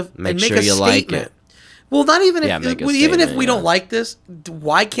distinctive, Make and make sure a you statement. like it. Well, not even Yeah, if make a even if statement, we don't yeah. like this,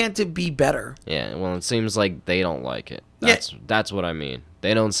 why can't it be better? Yeah, well, it seems like they don't like it. Yeah. That's what I mean.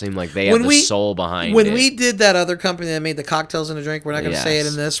 They don't seem like they have When the we- soul behind When it. we did that other company that made the cocktails and a drink, we're not going to say it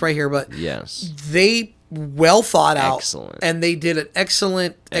Yes. in this right here, but Yes. they well thought out Excellent. and they did an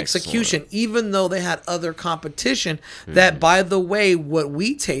excellent execution, even though they had other competition that, by the way, what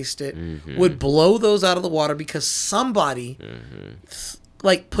we tasted would blow those out of the water because somebody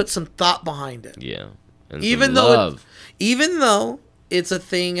like put some thought behind it. Yeah. And Even some though love. even though it's a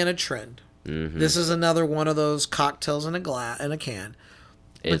thing and a trend. This is another one of those cocktails in a can.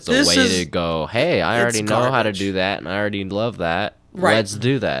 It's a this way is- to go, hey, I it's already know how to garbage. do that, and I already love that. Right. Let's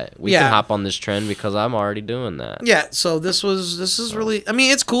do that. We Yeah. can hop on this trend because I'm already doing that. Yeah, so this is really, I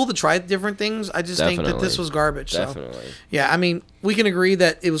mean, it's cool to try different things. I just think that this Definitely. was garbage. So. Definitely. Yeah, I mean, we can agree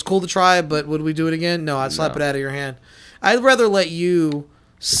that it was cool to try, but would we do it again? No, I'd slap No. it out of your hand. I'd rather let you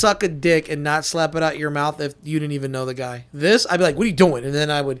suck a dick and not slap it out your mouth if you didn't even know the guy. This, I'd be like, what are you doing? And then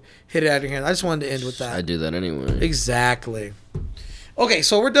I would hit it out of your hand. I just wanted to end with that. I do that anyway. Exactly. Okay,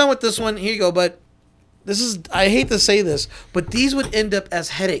 so we're done with this one. Here you go, but this is, I hate to say this, but these would end up as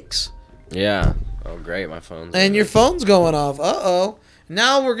headaches. Yeah. Oh, great. My phone's And on. your phone's going off. Uh-oh.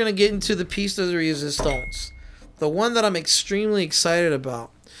 Now we're going to get into the piece de resistance. The one that I'm extremely excited about.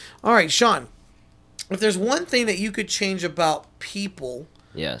 All right, Sean. If there's one thing that you could change about people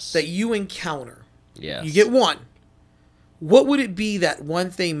Yes. that you encounter, Yes. you get one. What would it be, that one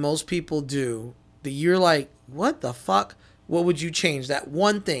thing most people do that you're like, what the fuck? What would you change? That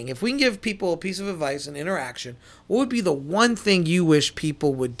one thing. If we can give people a piece of advice and interaction, what would be the one thing you wish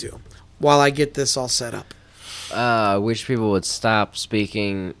people would do while I get this all set up? Wish people would stop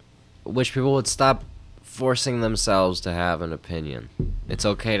speaking. Wish people would stop forcing themselves to have an opinion. It's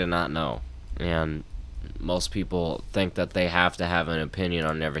okay to not know. And most people think that they have to have an opinion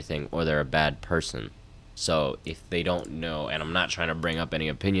on everything or they're a bad person. So if they don't know, and I'm not trying to bring up any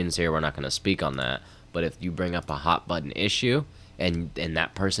opinions here, we're not going to speak on that. But if you bring up a hot button issue and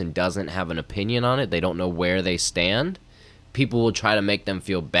that person doesn't have an opinion on it, they don't know where they stand, people will try to make them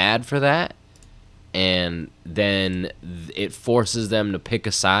feel bad for that. And then it forces them to pick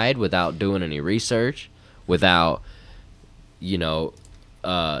a side without doing any research, without,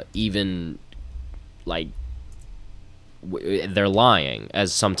 even like they're lying,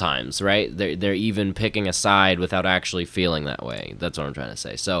 as sometimes, right? They're even picking a side without actually feeling that way. That's what I'm trying to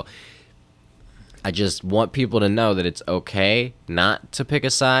say. So I just want people to know that it's okay not to pick a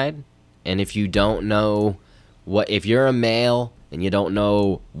side. And if you don't know if you're a male and you don't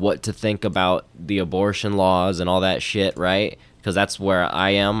know what to think about the abortion laws and all that shit, right? Because that's where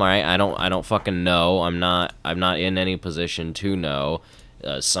I am, right? I don't fucking know. I'm not in any position to know.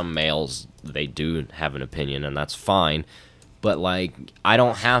 Some males, they do have an opinion, and that's fine. But like, I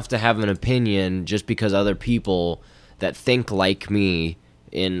don't have to have an opinion just because other people that think like me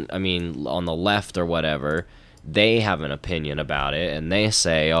on the left or whatever, they have an opinion about it, and they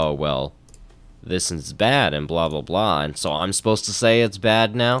say, oh, well, this is bad, and blah, blah, blah. And so I'm supposed to say it's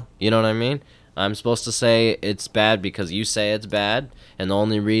bad now? You know what I mean? I'm supposed to say it's bad because you say it's bad, and the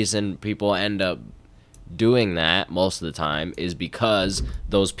only reason people end up doing that most of the time is because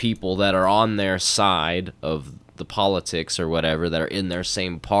those people that are on their side of the politics or whatever, that are in their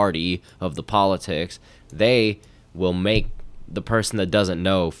same party of the politics, they will make the person that doesn't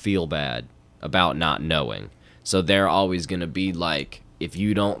know feel bad about not knowing. So they're always going to be like, if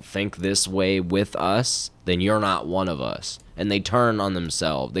you don't think this way with us, then you're not one of us. And they turn on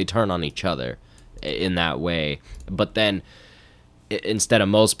themselves. They turn on each other in that way. But then instead of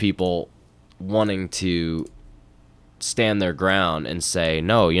most people wanting to stand their ground and say,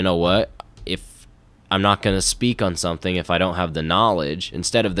 no, you know what? If I'm not going to speak on something if I don't have the knowledge,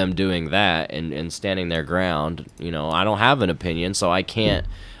 instead of them doing that and standing their ground, I don't have an opinion, so I can't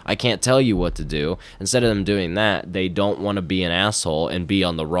tell you what to do. Instead of them doing that, they don't want to be an asshole and be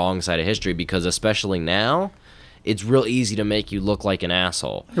on the wrong side of history, because especially now, it's real easy to make you look like an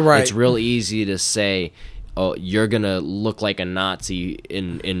asshole. Right. It's real easy to say, oh, you're gonna look like a Nazi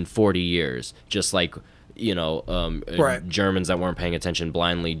in 40 years, just like Right. Germans that weren't paying attention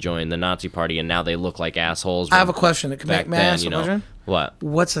blindly joined the Nazi party, and now they look like assholes. I have a question. Back May I then, ask a question? What?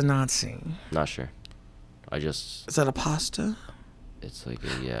 What's a Nazi? Not sure. Is Is that a pasta? it's like a,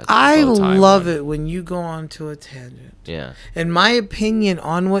 yeah. It's a I bow tie love one. it when you go on to a tangent. Yeah. In my opinion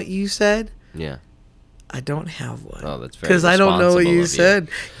on what you said, Yeah. I don't have one. Oh, that's very because I don't know what responsible you of said.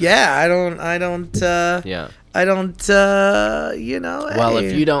 Yeah, I don't. Yeah. I don't. Well, hey.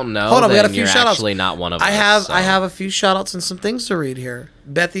 if you don't know, Hold on, we got a then few you're shout-outs. actually not one of I us. have so. I have a few shout outs and some things to read here.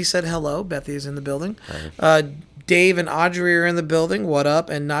 Bethy said hello. Bethy is in the building. Dave and Audrey are in the building. What up?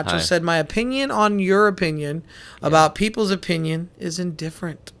 And Nacho Hi. said, my opinion on your opinion about people's opinion is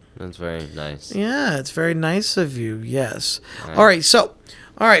indifferent. That's very nice. Yeah, it's very nice of you. Yes. All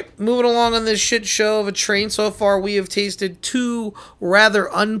right, moving along on this shit show of a train. So far, we have tasted 2 rather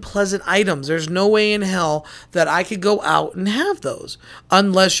unpleasant items. There's no way in hell that I could go out and have those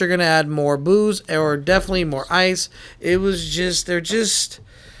unless you're gonna add more booze or definitely more ice. It was just they're just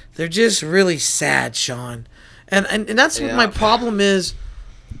really sad, Sean, and that's what my problem is.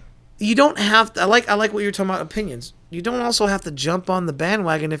 You don't have to. I like what you're talking about opinions. You don't also have to jump on the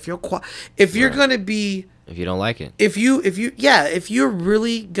bandwagon if you're gonna be. If you don't like it, If you're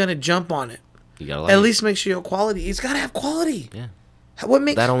really gonna jump on it, you gotta like at it. least make sure you have quality. It's gotta have quality. Yeah. What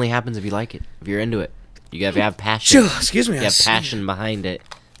makes That only happens if you like it. If you're into it, you have to have passion. Excuse me. You have passion behind it,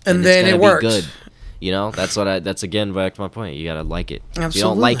 And it's then gonna it be works. Good. That's that's again back to my point. You gotta like it. If you Absolutely.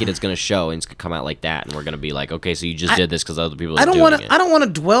 don't like it, it's gonna show and it's gonna come out like that, and we're gonna be like, okay, so you just did this because other people are I don't doing want it. to. I don't want to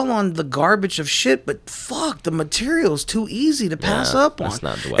dwell on the garbage of shit, but fuck, the material's too easy to pass up on. that's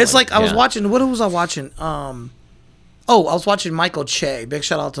not dwelling. It's like I was Yeah. watching. What was I watching? I was watching Michael Che. Big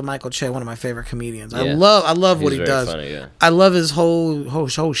shout out to Michael Che, one of my favorite comedians. I Yeah. love what He's he very does. funny, yeah. I love his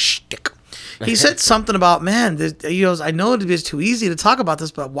whole shtick. He said something about, man, he goes, I know it is too easy to talk about this,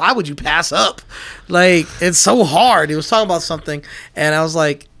 but why would you pass up? Like, it's so hard. He was talking about something, and I was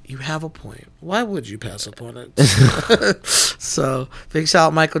like, you have a point. Why would you pass up on it? So, big shout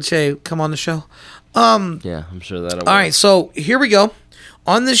out, Michael Che. Come on the show. Yeah, I'm sure that'll. All right, so here we go.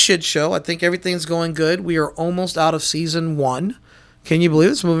 On this shit show, I think everything's going good. We are almost out of season 1. Can you believe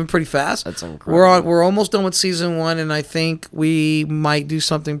it's moving pretty fast? That's incredible. We're almost done with season 1, and I think we might do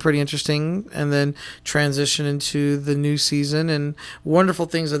something pretty interesting and then transition into the new season and wonderful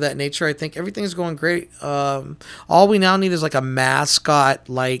things of that nature. I think everything's going great. All we now need is like a mascot,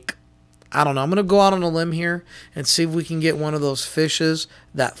 like, I don't know. I'm going to go out on a limb here and see if we can get one of those fishes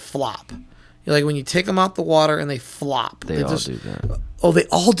that flop. Like when you take them out the water and they flop. They all do that. Oh, they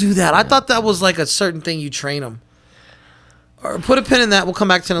all do that. I thought that was like a certain thing you train them. Or put a pin in that. We'll come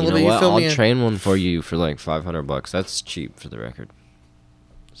back to it in a You know little bit. what? You feel me? I'll train one for you for like $500. That's cheap for the record.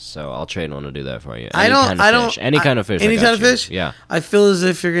 So I'll train one to do that for you. Any kind of fish. Any I got kind of you. fish? Yeah. I feel as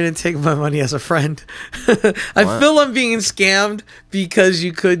if you're gonna take my money as a friend. I feel I'm being scammed because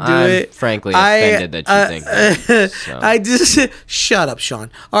you could do I'm it. frankly offended that you think that. So. I just shut up,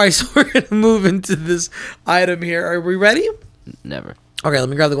 Sean. All right, so we're gonna move into this item here. Are we ready? Never. Okay, let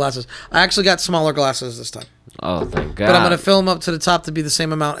me grab the glasses. I actually got smaller glasses this time, Oh, thank God. but I'm gonna fill them up to the top to be the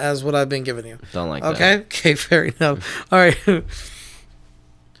same amount as what I've been giving you. Don't like Okay. that. Okay. Fair enough. All right.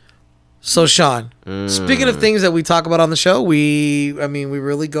 So Sean, speaking of things that we talk about on the show, we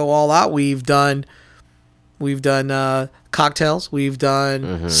really go all out. We've done cocktails. We've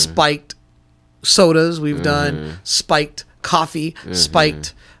done spiked sodas. We've done spiked coffee.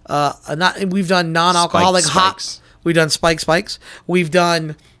 Spiked. We've done non-alcoholic Spiked hop. spikes. We've done spikes. We've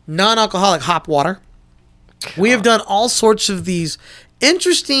done non-alcoholic hop water. We have done all sorts of these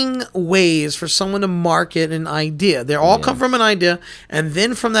interesting ways for someone to market an idea. They all come from an idea, and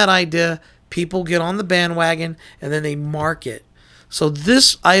then from that idea, people get on the bandwagon, and then they market. So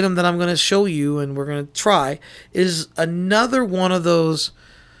this item that I'm going to show you and we're going to try is another one of those.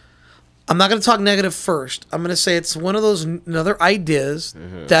 I'm not going to talk negative first. I'm going to say it's one of those another ideas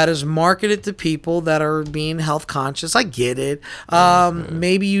that is marketed to people that are being health conscious. I get it.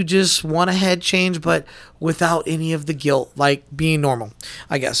 Maybe you just want a head change, but without any of the guilt, like being normal,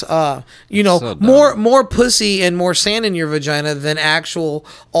 I guess. So dumb. more pussy and more sand in your vagina than actual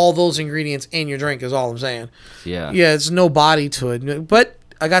all those ingredients in your drink is all I'm saying. Yeah. Yeah, it's no body to it. But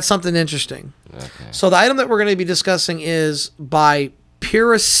I got something interesting. Okay. So the item that we're going to be discussing is by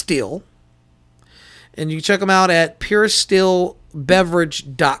Pura Steel. And you can check them out at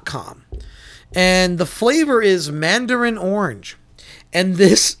puresteelbeverage.com. And the flavor is mandarin orange. And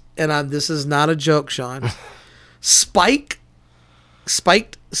this is not a joke, Sean. Spiked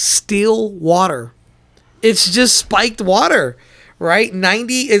steel water It's just spiked water, right?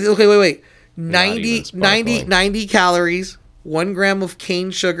 90. Okay, wait. Not even 90 sparkling. calories, 1 gram of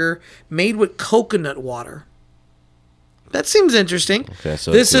cane sugar, made with coconut water. That seems interesting. Okay,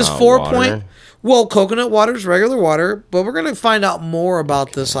 so this it's is not 4 water? point. Well, coconut water is regular water, but we're going to find out more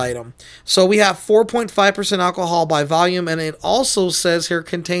about this item. So we have 4.5% alcohol by volume, and it also says here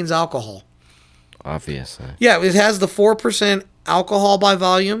contains alcohol. Obviously. Yeah, it has the 4% alcohol by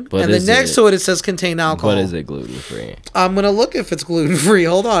volume, But and then is next it- to it says contain alcohol. But is it gluten free? I'm gonna look if it's gluten free.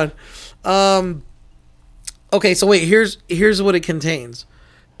 Hold on. Okay, so wait. Here's what it contains: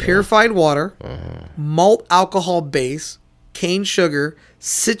 purified water, malt alcohol base, cane sugar,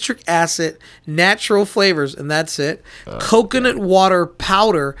 citric acid, natural flavors, and that's it. Coconut water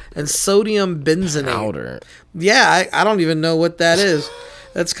powder and sodium benzenate. Powder. Yeah, I don't even know what that is.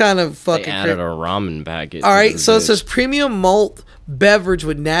 That's kind of They fucking. added a ramen packet. All to right, this so it bitch. says premium malt beverage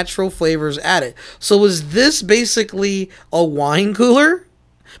with natural flavors added. So was this basically a wine cooler?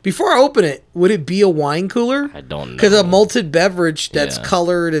 Before I open it, would it be a wine cooler? I don't know. Because a malted beverage that's Yeah.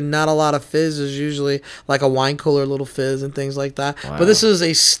 colored and not a lot of fizz is usually like a wine cooler, little fizz and things like that. Wow. But this is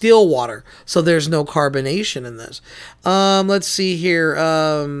a still water, so there's no carbonation in this. Let's see here.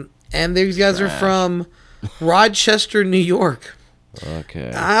 And these guys are Trash. from Rochester, New York. Okay.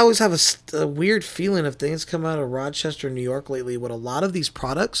 I always have a weird feeling of things come out of Rochester, New York lately. But a lot of these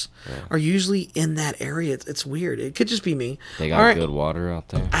products are usually in that area. It's weird. It could just be me. They All got right. good water out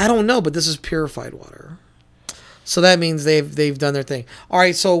there. I don't know, but this is purified water. So that means they've done their thing. All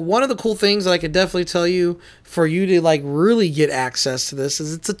right, so one of the cool things that I could definitely tell you for you to like really get access to this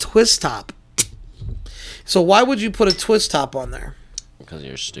is it's a twist top. So why would you put a twist top on there? Because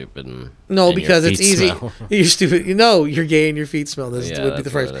you're stupid. And, No, and your because it's feet easy. smell. You're stupid. You know, you're gay and your feet smell. This Yeah, would be the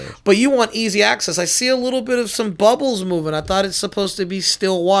that's phrase. what it is. But you want easy access. I see a little bit of some bubbles moving. I thought it's supposed to be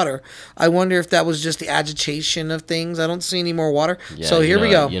still water. I wonder if that was just the agitation of things. I don't see any more water. Yeah, So you here we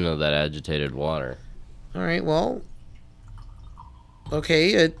know- go. You know that agitated water. All right, well, okay,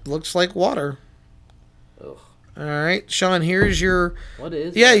 it looks like water. Ugh. All right, Sean, here's your. What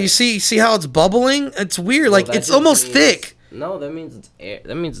is? Yeah, that? you see how it's bubbling? It's weird. Well, like that it's just almost means- thick. No, that means it's air.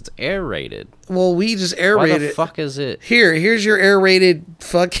 That means it's aerated. Well, we just Why aerated the it. fuck is it? Here's your aerated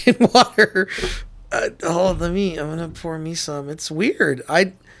fucking water. I'm gonna pour me some. It's weird.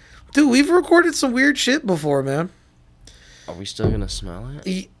 Dude, we've recorded some weird shit before, man. Are we still gonna smell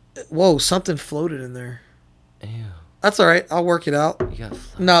it? Whoa, something floated in there. Ew. That's all right. I'll work it out. You got.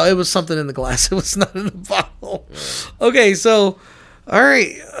 No, it was something in the glass. It was not in the bottle. Okay, so, all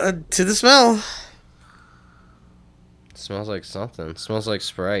right, to the smell. Smells like something. Smells like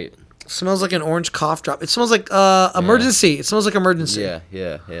Sprite. Smells like an orange cough drop. It smells like emergency. It smells like emergency.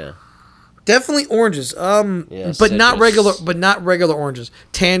 Yeah. Definitely oranges. Yeah, but not citrus. regular oranges.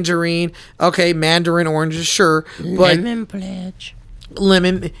 Tangerine. Okay, mandarin oranges, sure. But Lemon pledge.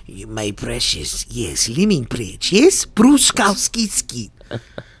 lemon, my precious. Yes, lemon pledge. Yes, Bruskowski ski. All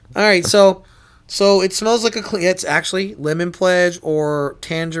right, so it smells like a clean. It's actually lemon pledge or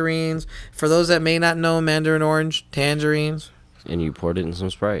tangerines. For those that may not know, mandarin orange, tangerines, And you poured it in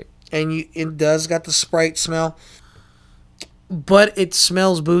some Sprite. and it does got the Sprite smell, but it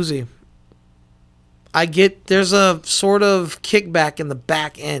smells boozy. There's a sort of kickback in the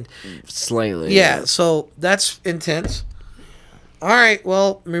back end. Slightly. Yeah, so that's intense. All right,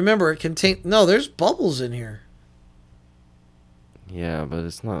 well, remember there's bubbles in here. Yeah, but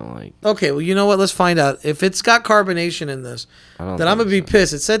it's not like. Okay, well, you know what? Let's find out. If it's got carbonation in this, I don't then I'm think going to be so.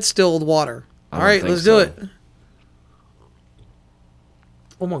 pissed. It said stilled water. I All don't right, think let's so. do it.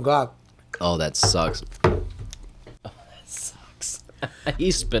 Oh, my God. Oh, that sucks. Oh, that sucks.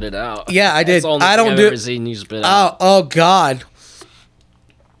 You spit it out. Yeah, I did. That's the only I thing don't I've do- ever seen you spit out. Oh, God.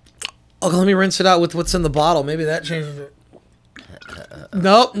 Okay, let me rinse it out with what's in the bottle. Maybe that changes it.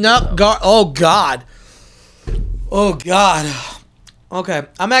 Nope. Oh, God. Oh, God. Okay,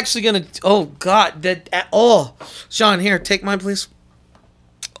 I'm actually going to... Oh, God. Sean, here, take mine, please.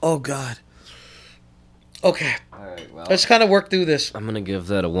 Oh, God. Okay, All right, well, let's kind of work through this. I'm gonna give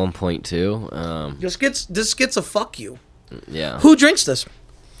that a 1.2. This gets a fuck you. Yeah. Who drinks this?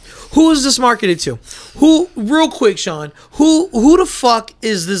 Who is this marketed to? Real quick, Sean, who the fuck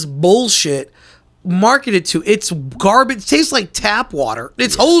is this bullshit marketed to? It's garbage. It tastes like tap water.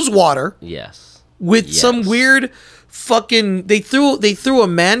 It's hose water Yes. with some Yes. weird fucking they threw a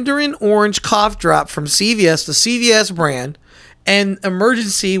mandarin orange cough drop from CVS, the CVS brand, and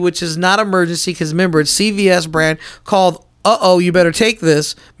Emergency, which is not Emergency because remember it's CVS brand called you better take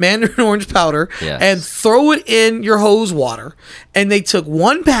this mandarin orange powder Yes. and throw it in your hose water. And they took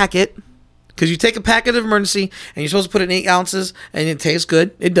one packet, Because you take a packet of emergency and you're supposed to put it in 8 ounces and it tastes good.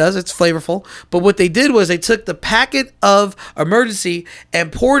 It does. It's flavorful. But what they did was they took the packet of emergency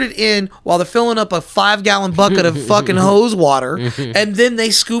and poured it in while they're filling up a 5-gallon bucket of fucking hose water. And then they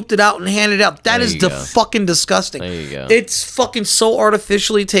scooped it out and handed it out. That There is you go. fucking disgusting. There you go. It's fucking so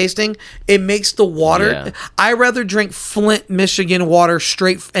artificially tasting. It makes the water. Yeah. I rather drink Flint, Michigan water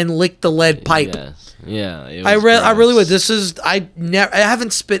straight and lick the lead pipe. Yes. Yeah. it I was really would. gross. I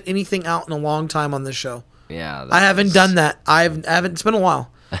haven't spit anything out in a long time on this show. Yeah. I haven't done that. I haven't. It's been a while.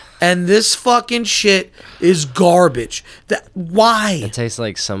 And this fucking shit is garbage. Why? It tastes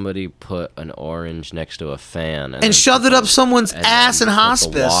like somebody put an orange next to a fan And shoved it up someone's and ass in then put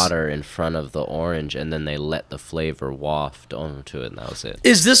hospice. The water in front of the orange, and then they let the flavor waft onto it, and that was it.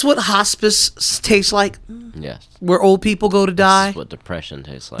 Is this what hospice tastes like? Yes. Where old people go to die? That's what depression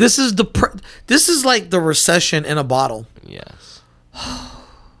tastes like. This is like the recession in a bottle. Yes.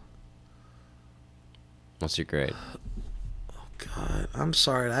 What's your grade? God, I'm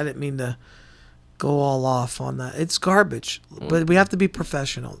sorry. I didn't mean to go all off on that. It's garbage, but we have to be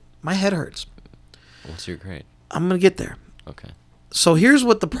professional. My head hurts. What's your grade? I'm going to get there. Okay. So here's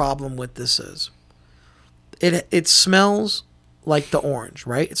what the problem with this is. It smells like the orange,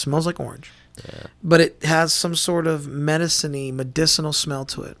 right? It smells like orange. Yeah. But it has some sort of medicine-y, medicinal smell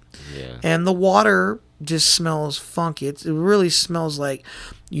to it. Yeah. And the water just smells funky. It really smells like,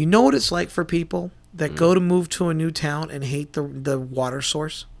 you know what it's like for people that go to move to a new town and hate the water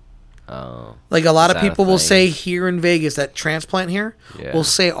source? Oh. Like a lot Is of that a people will thing? say here in Vegas, that transplant here, Yeah. will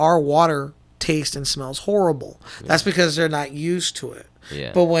say our water tastes and smells horrible. That's because they're not used to it.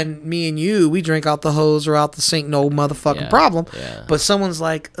 Yeah. But when me and you, we drink out the hose or out the sink, no motherfucking Yeah, problem. yeah. But someone's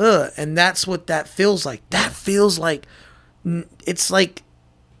like, ugh. And that's what that feels like. That feels like, it's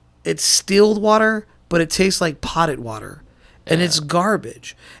distilled water, but it tastes like potted water. And it's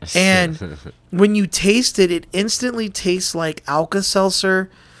garbage. And when you taste it, it instantly tastes like Alka-Seltzer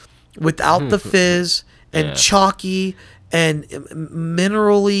without the fizz and Yeah. chalky and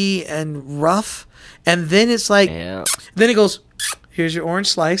minerally and rough. And then it's like, Yeah. then it goes, here's your orange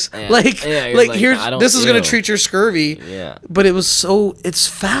slice. Yeah. Like, Yeah, you're like like, here's, I don't- this is going ew. to treat your scurvy. Yeah. But it's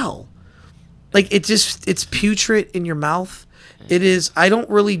foul. Like it's putrid in your mouth. It is. I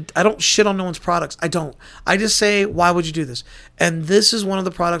don't shit on no one's products. I don't. I just say, why would you do this? And this is one of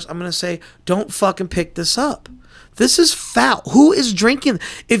the products I'm going to say, don't fucking pick this up. This is foul. Who is drinking?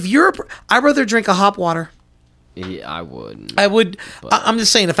 If you're, I'd rather drink a hop water. Yeah, I would. I would. I'm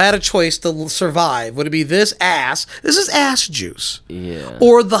just saying, if I had a choice to survive, would it be this ass? This is ass juice. Yeah.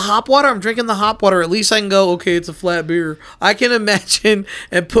 Or the hop water. I'm drinking the hop water. At least I can go, okay, it's a flat beer. I can imagine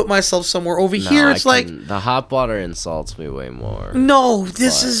and put myself somewhere. Over No, here, I it's like, the hot water insults me way more. no,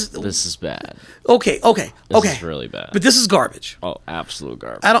 this but is this is bad. okay. This is really bad. But this is garbage. Oh, absolute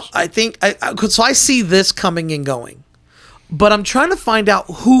garbage. I think so I see this coming and going. But I'm trying to find out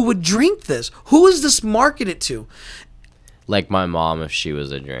who would drink this. Who is this marketed to? Like my mom if she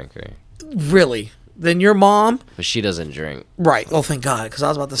was a drinker, Really? Then your mom? but she doesn't drink. Right. Oh, thank God, because I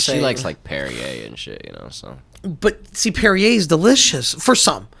was about to say She likes like Perrier and shit, So But see, Perrier is delicious for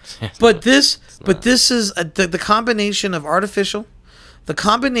some. But this is the combination of artificial, the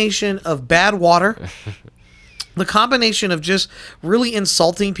combination of bad water, the combination of just really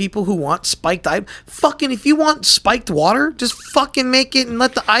insulting people who want spiked ice. Fucking, if you want spiked water, just fucking make it and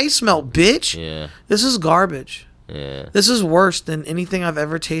let the ice melt, bitch. yeah, This is garbage. yeah, This is worse than anything I've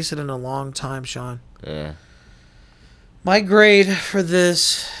ever tasted in a long time, Sean. yeah. My grade for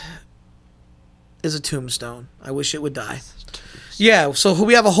this is a tombstone. I wish it would die. Yeah, so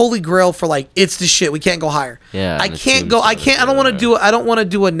we have a holy grail for like it's the shit. We can't go higher. Yeah, I and the can't go. I tombstone can't. I don't want to is do. I don't want to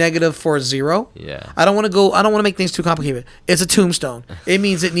do a negative for a 0. Yeah. I don't want to go. I don't want to make things too complicated. It's a tombstone. It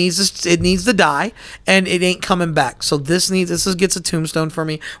means it needs to die, and it ain't coming back. So this gets a tombstone for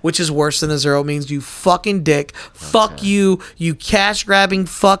me, which is worse than a 0. It means you fucking dick. Fuck you. You cash grabbing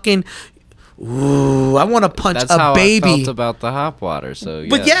fucking. Ooh, I want to punch That's a how baby. I felt about the hop water. So,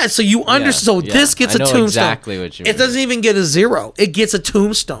 But yeah, so you understand. So yeah. this gets I a know tombstone. exactly what you It mean. doesn't even get a 0. It gets a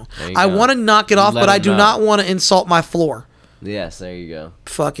tombstone. you I go. want to knock it off, Let but I him do know. not want to insult my floor. Yes, there you go.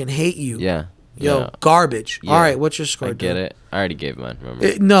 Fucking hate you. Yeah. Yo, yeah. garbage. Yeah. All right, what's your score? I get dude? it. I already gave mine.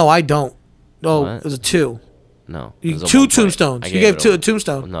 Remember? No, I don't. Oh, What? it was a 2. No. You, it was a 2 1 point. tombstones. I You gave it two a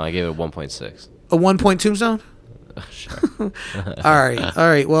tombstone. No, I gave it 1.6. A 1-point tombstone? Sure. All right. All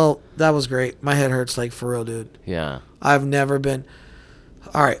right. Well, that was great. My head hurts like for real, dude. Yeah. I've never been.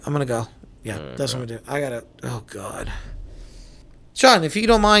 All right, I'm going to go. Yeah, that's what I'm going to do. I got to. Oh, God. Sean, if you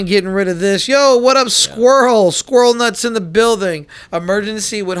don't mind getting rid of this. Yo, what up, Squirrel? Squirrel Nuts in the building.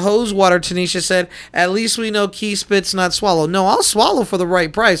 Emergency with hose water, Tanisha said. At least we know Key Spit's not swallow. No, I'll swallow for the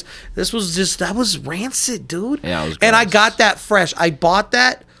right price. That was rancid, dude. Yeah, it was And I gross. got that fresh. I bought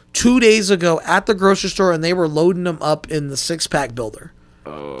that 2 days ago at the grocery store, and they were loading them up in the 6-pack builder.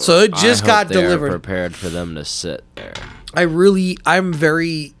 So it just I got hope they are delivered. prepared for them to sit there. I'm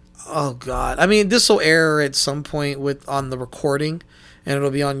very, oh God. I mean, this will air at some point on the recording, and it'll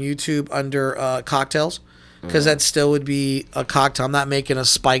be on YouTube under cocktails, because that still would be a cocktail. I'm not making a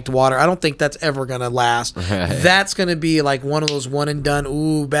spiked water. I don't think that's ever going to last. That's going to be like one of those one and done,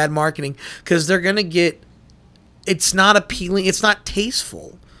 ooh, bad marketing, because they're going to get, it's not appealing, it's not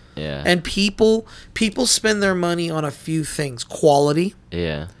tasteful. Yeah. And people spend their money on a few things: quality,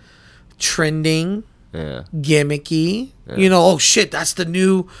 Yeah. trending, Yeah. gimmicky. You know, oh shit, that's the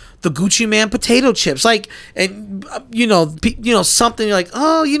Gucci Man potato chips. Like, and something like,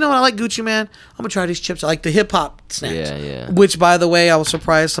 oh, you know what, I like Gucci Man. I'm gonna try these chips. I like the hip hop snacks. Yeah, yeah. Which, by the way, I was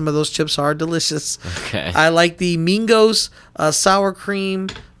surprised some of those chips are delicious. Okay. I like the Mingos sour cream.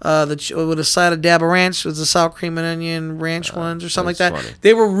 With a side of dab of ranch, was the sour cream and onion ranch ones or something like that. that's funny.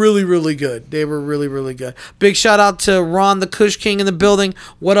 They were really, really good. They were really, really good. Big shout out to Ron the Kush King in the building.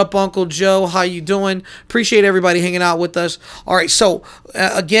 What up, Uncle Joe? How you doing? Appreciate everybody hanging out with us. All right, so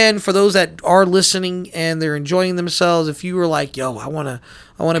again, for those that are listening and they're enjoying themselves, if you were like, yo, I wanna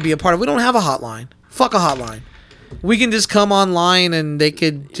be a part of, we don't have a hotline. Fuck a hotline. We can just come online and they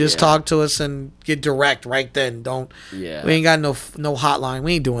could just talk to us and get direct right then. Yeah. We ain't got no hotline.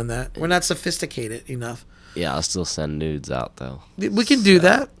 We ain't doing that. We're not sophisticated enough. Yeah, I'll still send nudes out though. We can do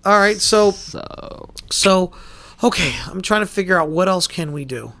that. All right. So So okay. I'm trying to figure out what else can we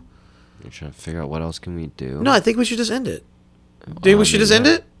do. you're trying to figure out what else can we do? No, I think we should just end it. Think we should just end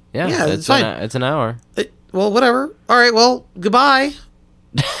it? Yeah, Yeah, it's fine. It's an hour. Well, whatever. All right. Well, goodbye.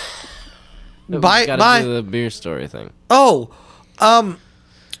 Bye. Gotta Bye. do the beer story thing. Oh,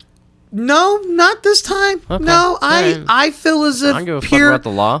 no, not this time. Okay. No, Alright. I feel as if I don't give a fuck about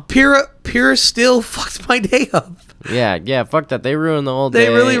the law. Pure still fucked my day up. Yeah, fuck that. They ruined the whole They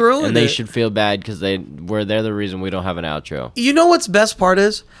day. really ruined and they it. should feel bad because they're the reason we don't have an outro. You know what's best part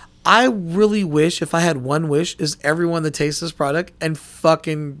is? I really wish, if I had one wish, is everyone that tastes this product and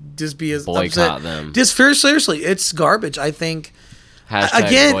fucking just be as Boycott upset. them. Just seriously, it's garbage. I think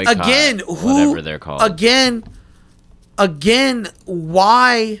Hashtag boycott, whatever they're called. Again,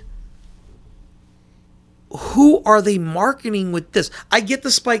 why? Who are they marketing with this? I get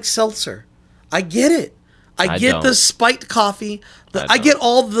the spiked seltzer. I get it. I get don't. the spiked coffee. I get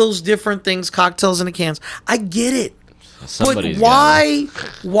all those different things, cocktails in the cans. I get it. Somebody's But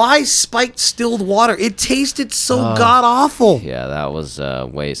why spiked distilled water? It tasted so god awful. Yeah, that was a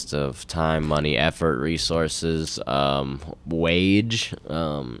waste of time, money, effort, resources, wage.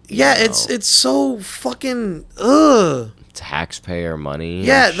 Yeah, it's so fucking ugh. Taxpayer money.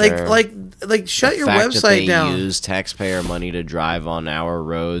 Yeah, I'm sure. like shut The your fact that website they down. use taxpayer money to drive on our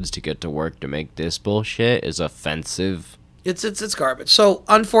roads to get to work to make this bullshit is offensive. It's garbage. So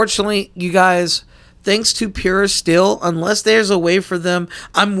unfortunately, you guys, thanks to Pure Still, unless there's a way for them,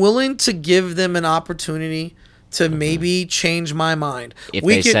 I'm willing to give them an opportunity to maybe change my mind. If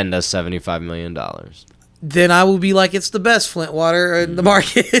We they could- send us $75 million. then I will be like, it's the best Flint water in the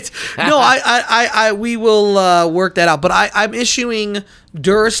market. No, we will work that out. But I'm issuing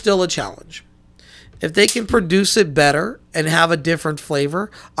Durastill a challenge. If they can produce it better and have a different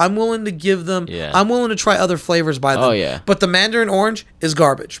flavor, I'm willing to give them. Yeah. I'm willing to try other flavors by them. Oh, yeah. But the Mandarin Orange is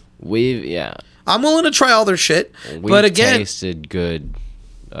garbage. Yeah. I'm willing to try all their shit. We've But again, tasted good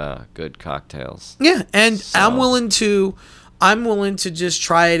cocktails. yeah, and So- I'm willing to just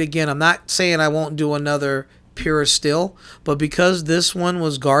try it again. I'm not saying I won't do another Pure Still, but because this one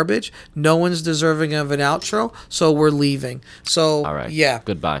was garbage, no one's deserving of an outro, so we're leaving. So All right. yeah.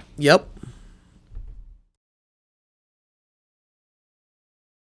 Goodbye. Yep.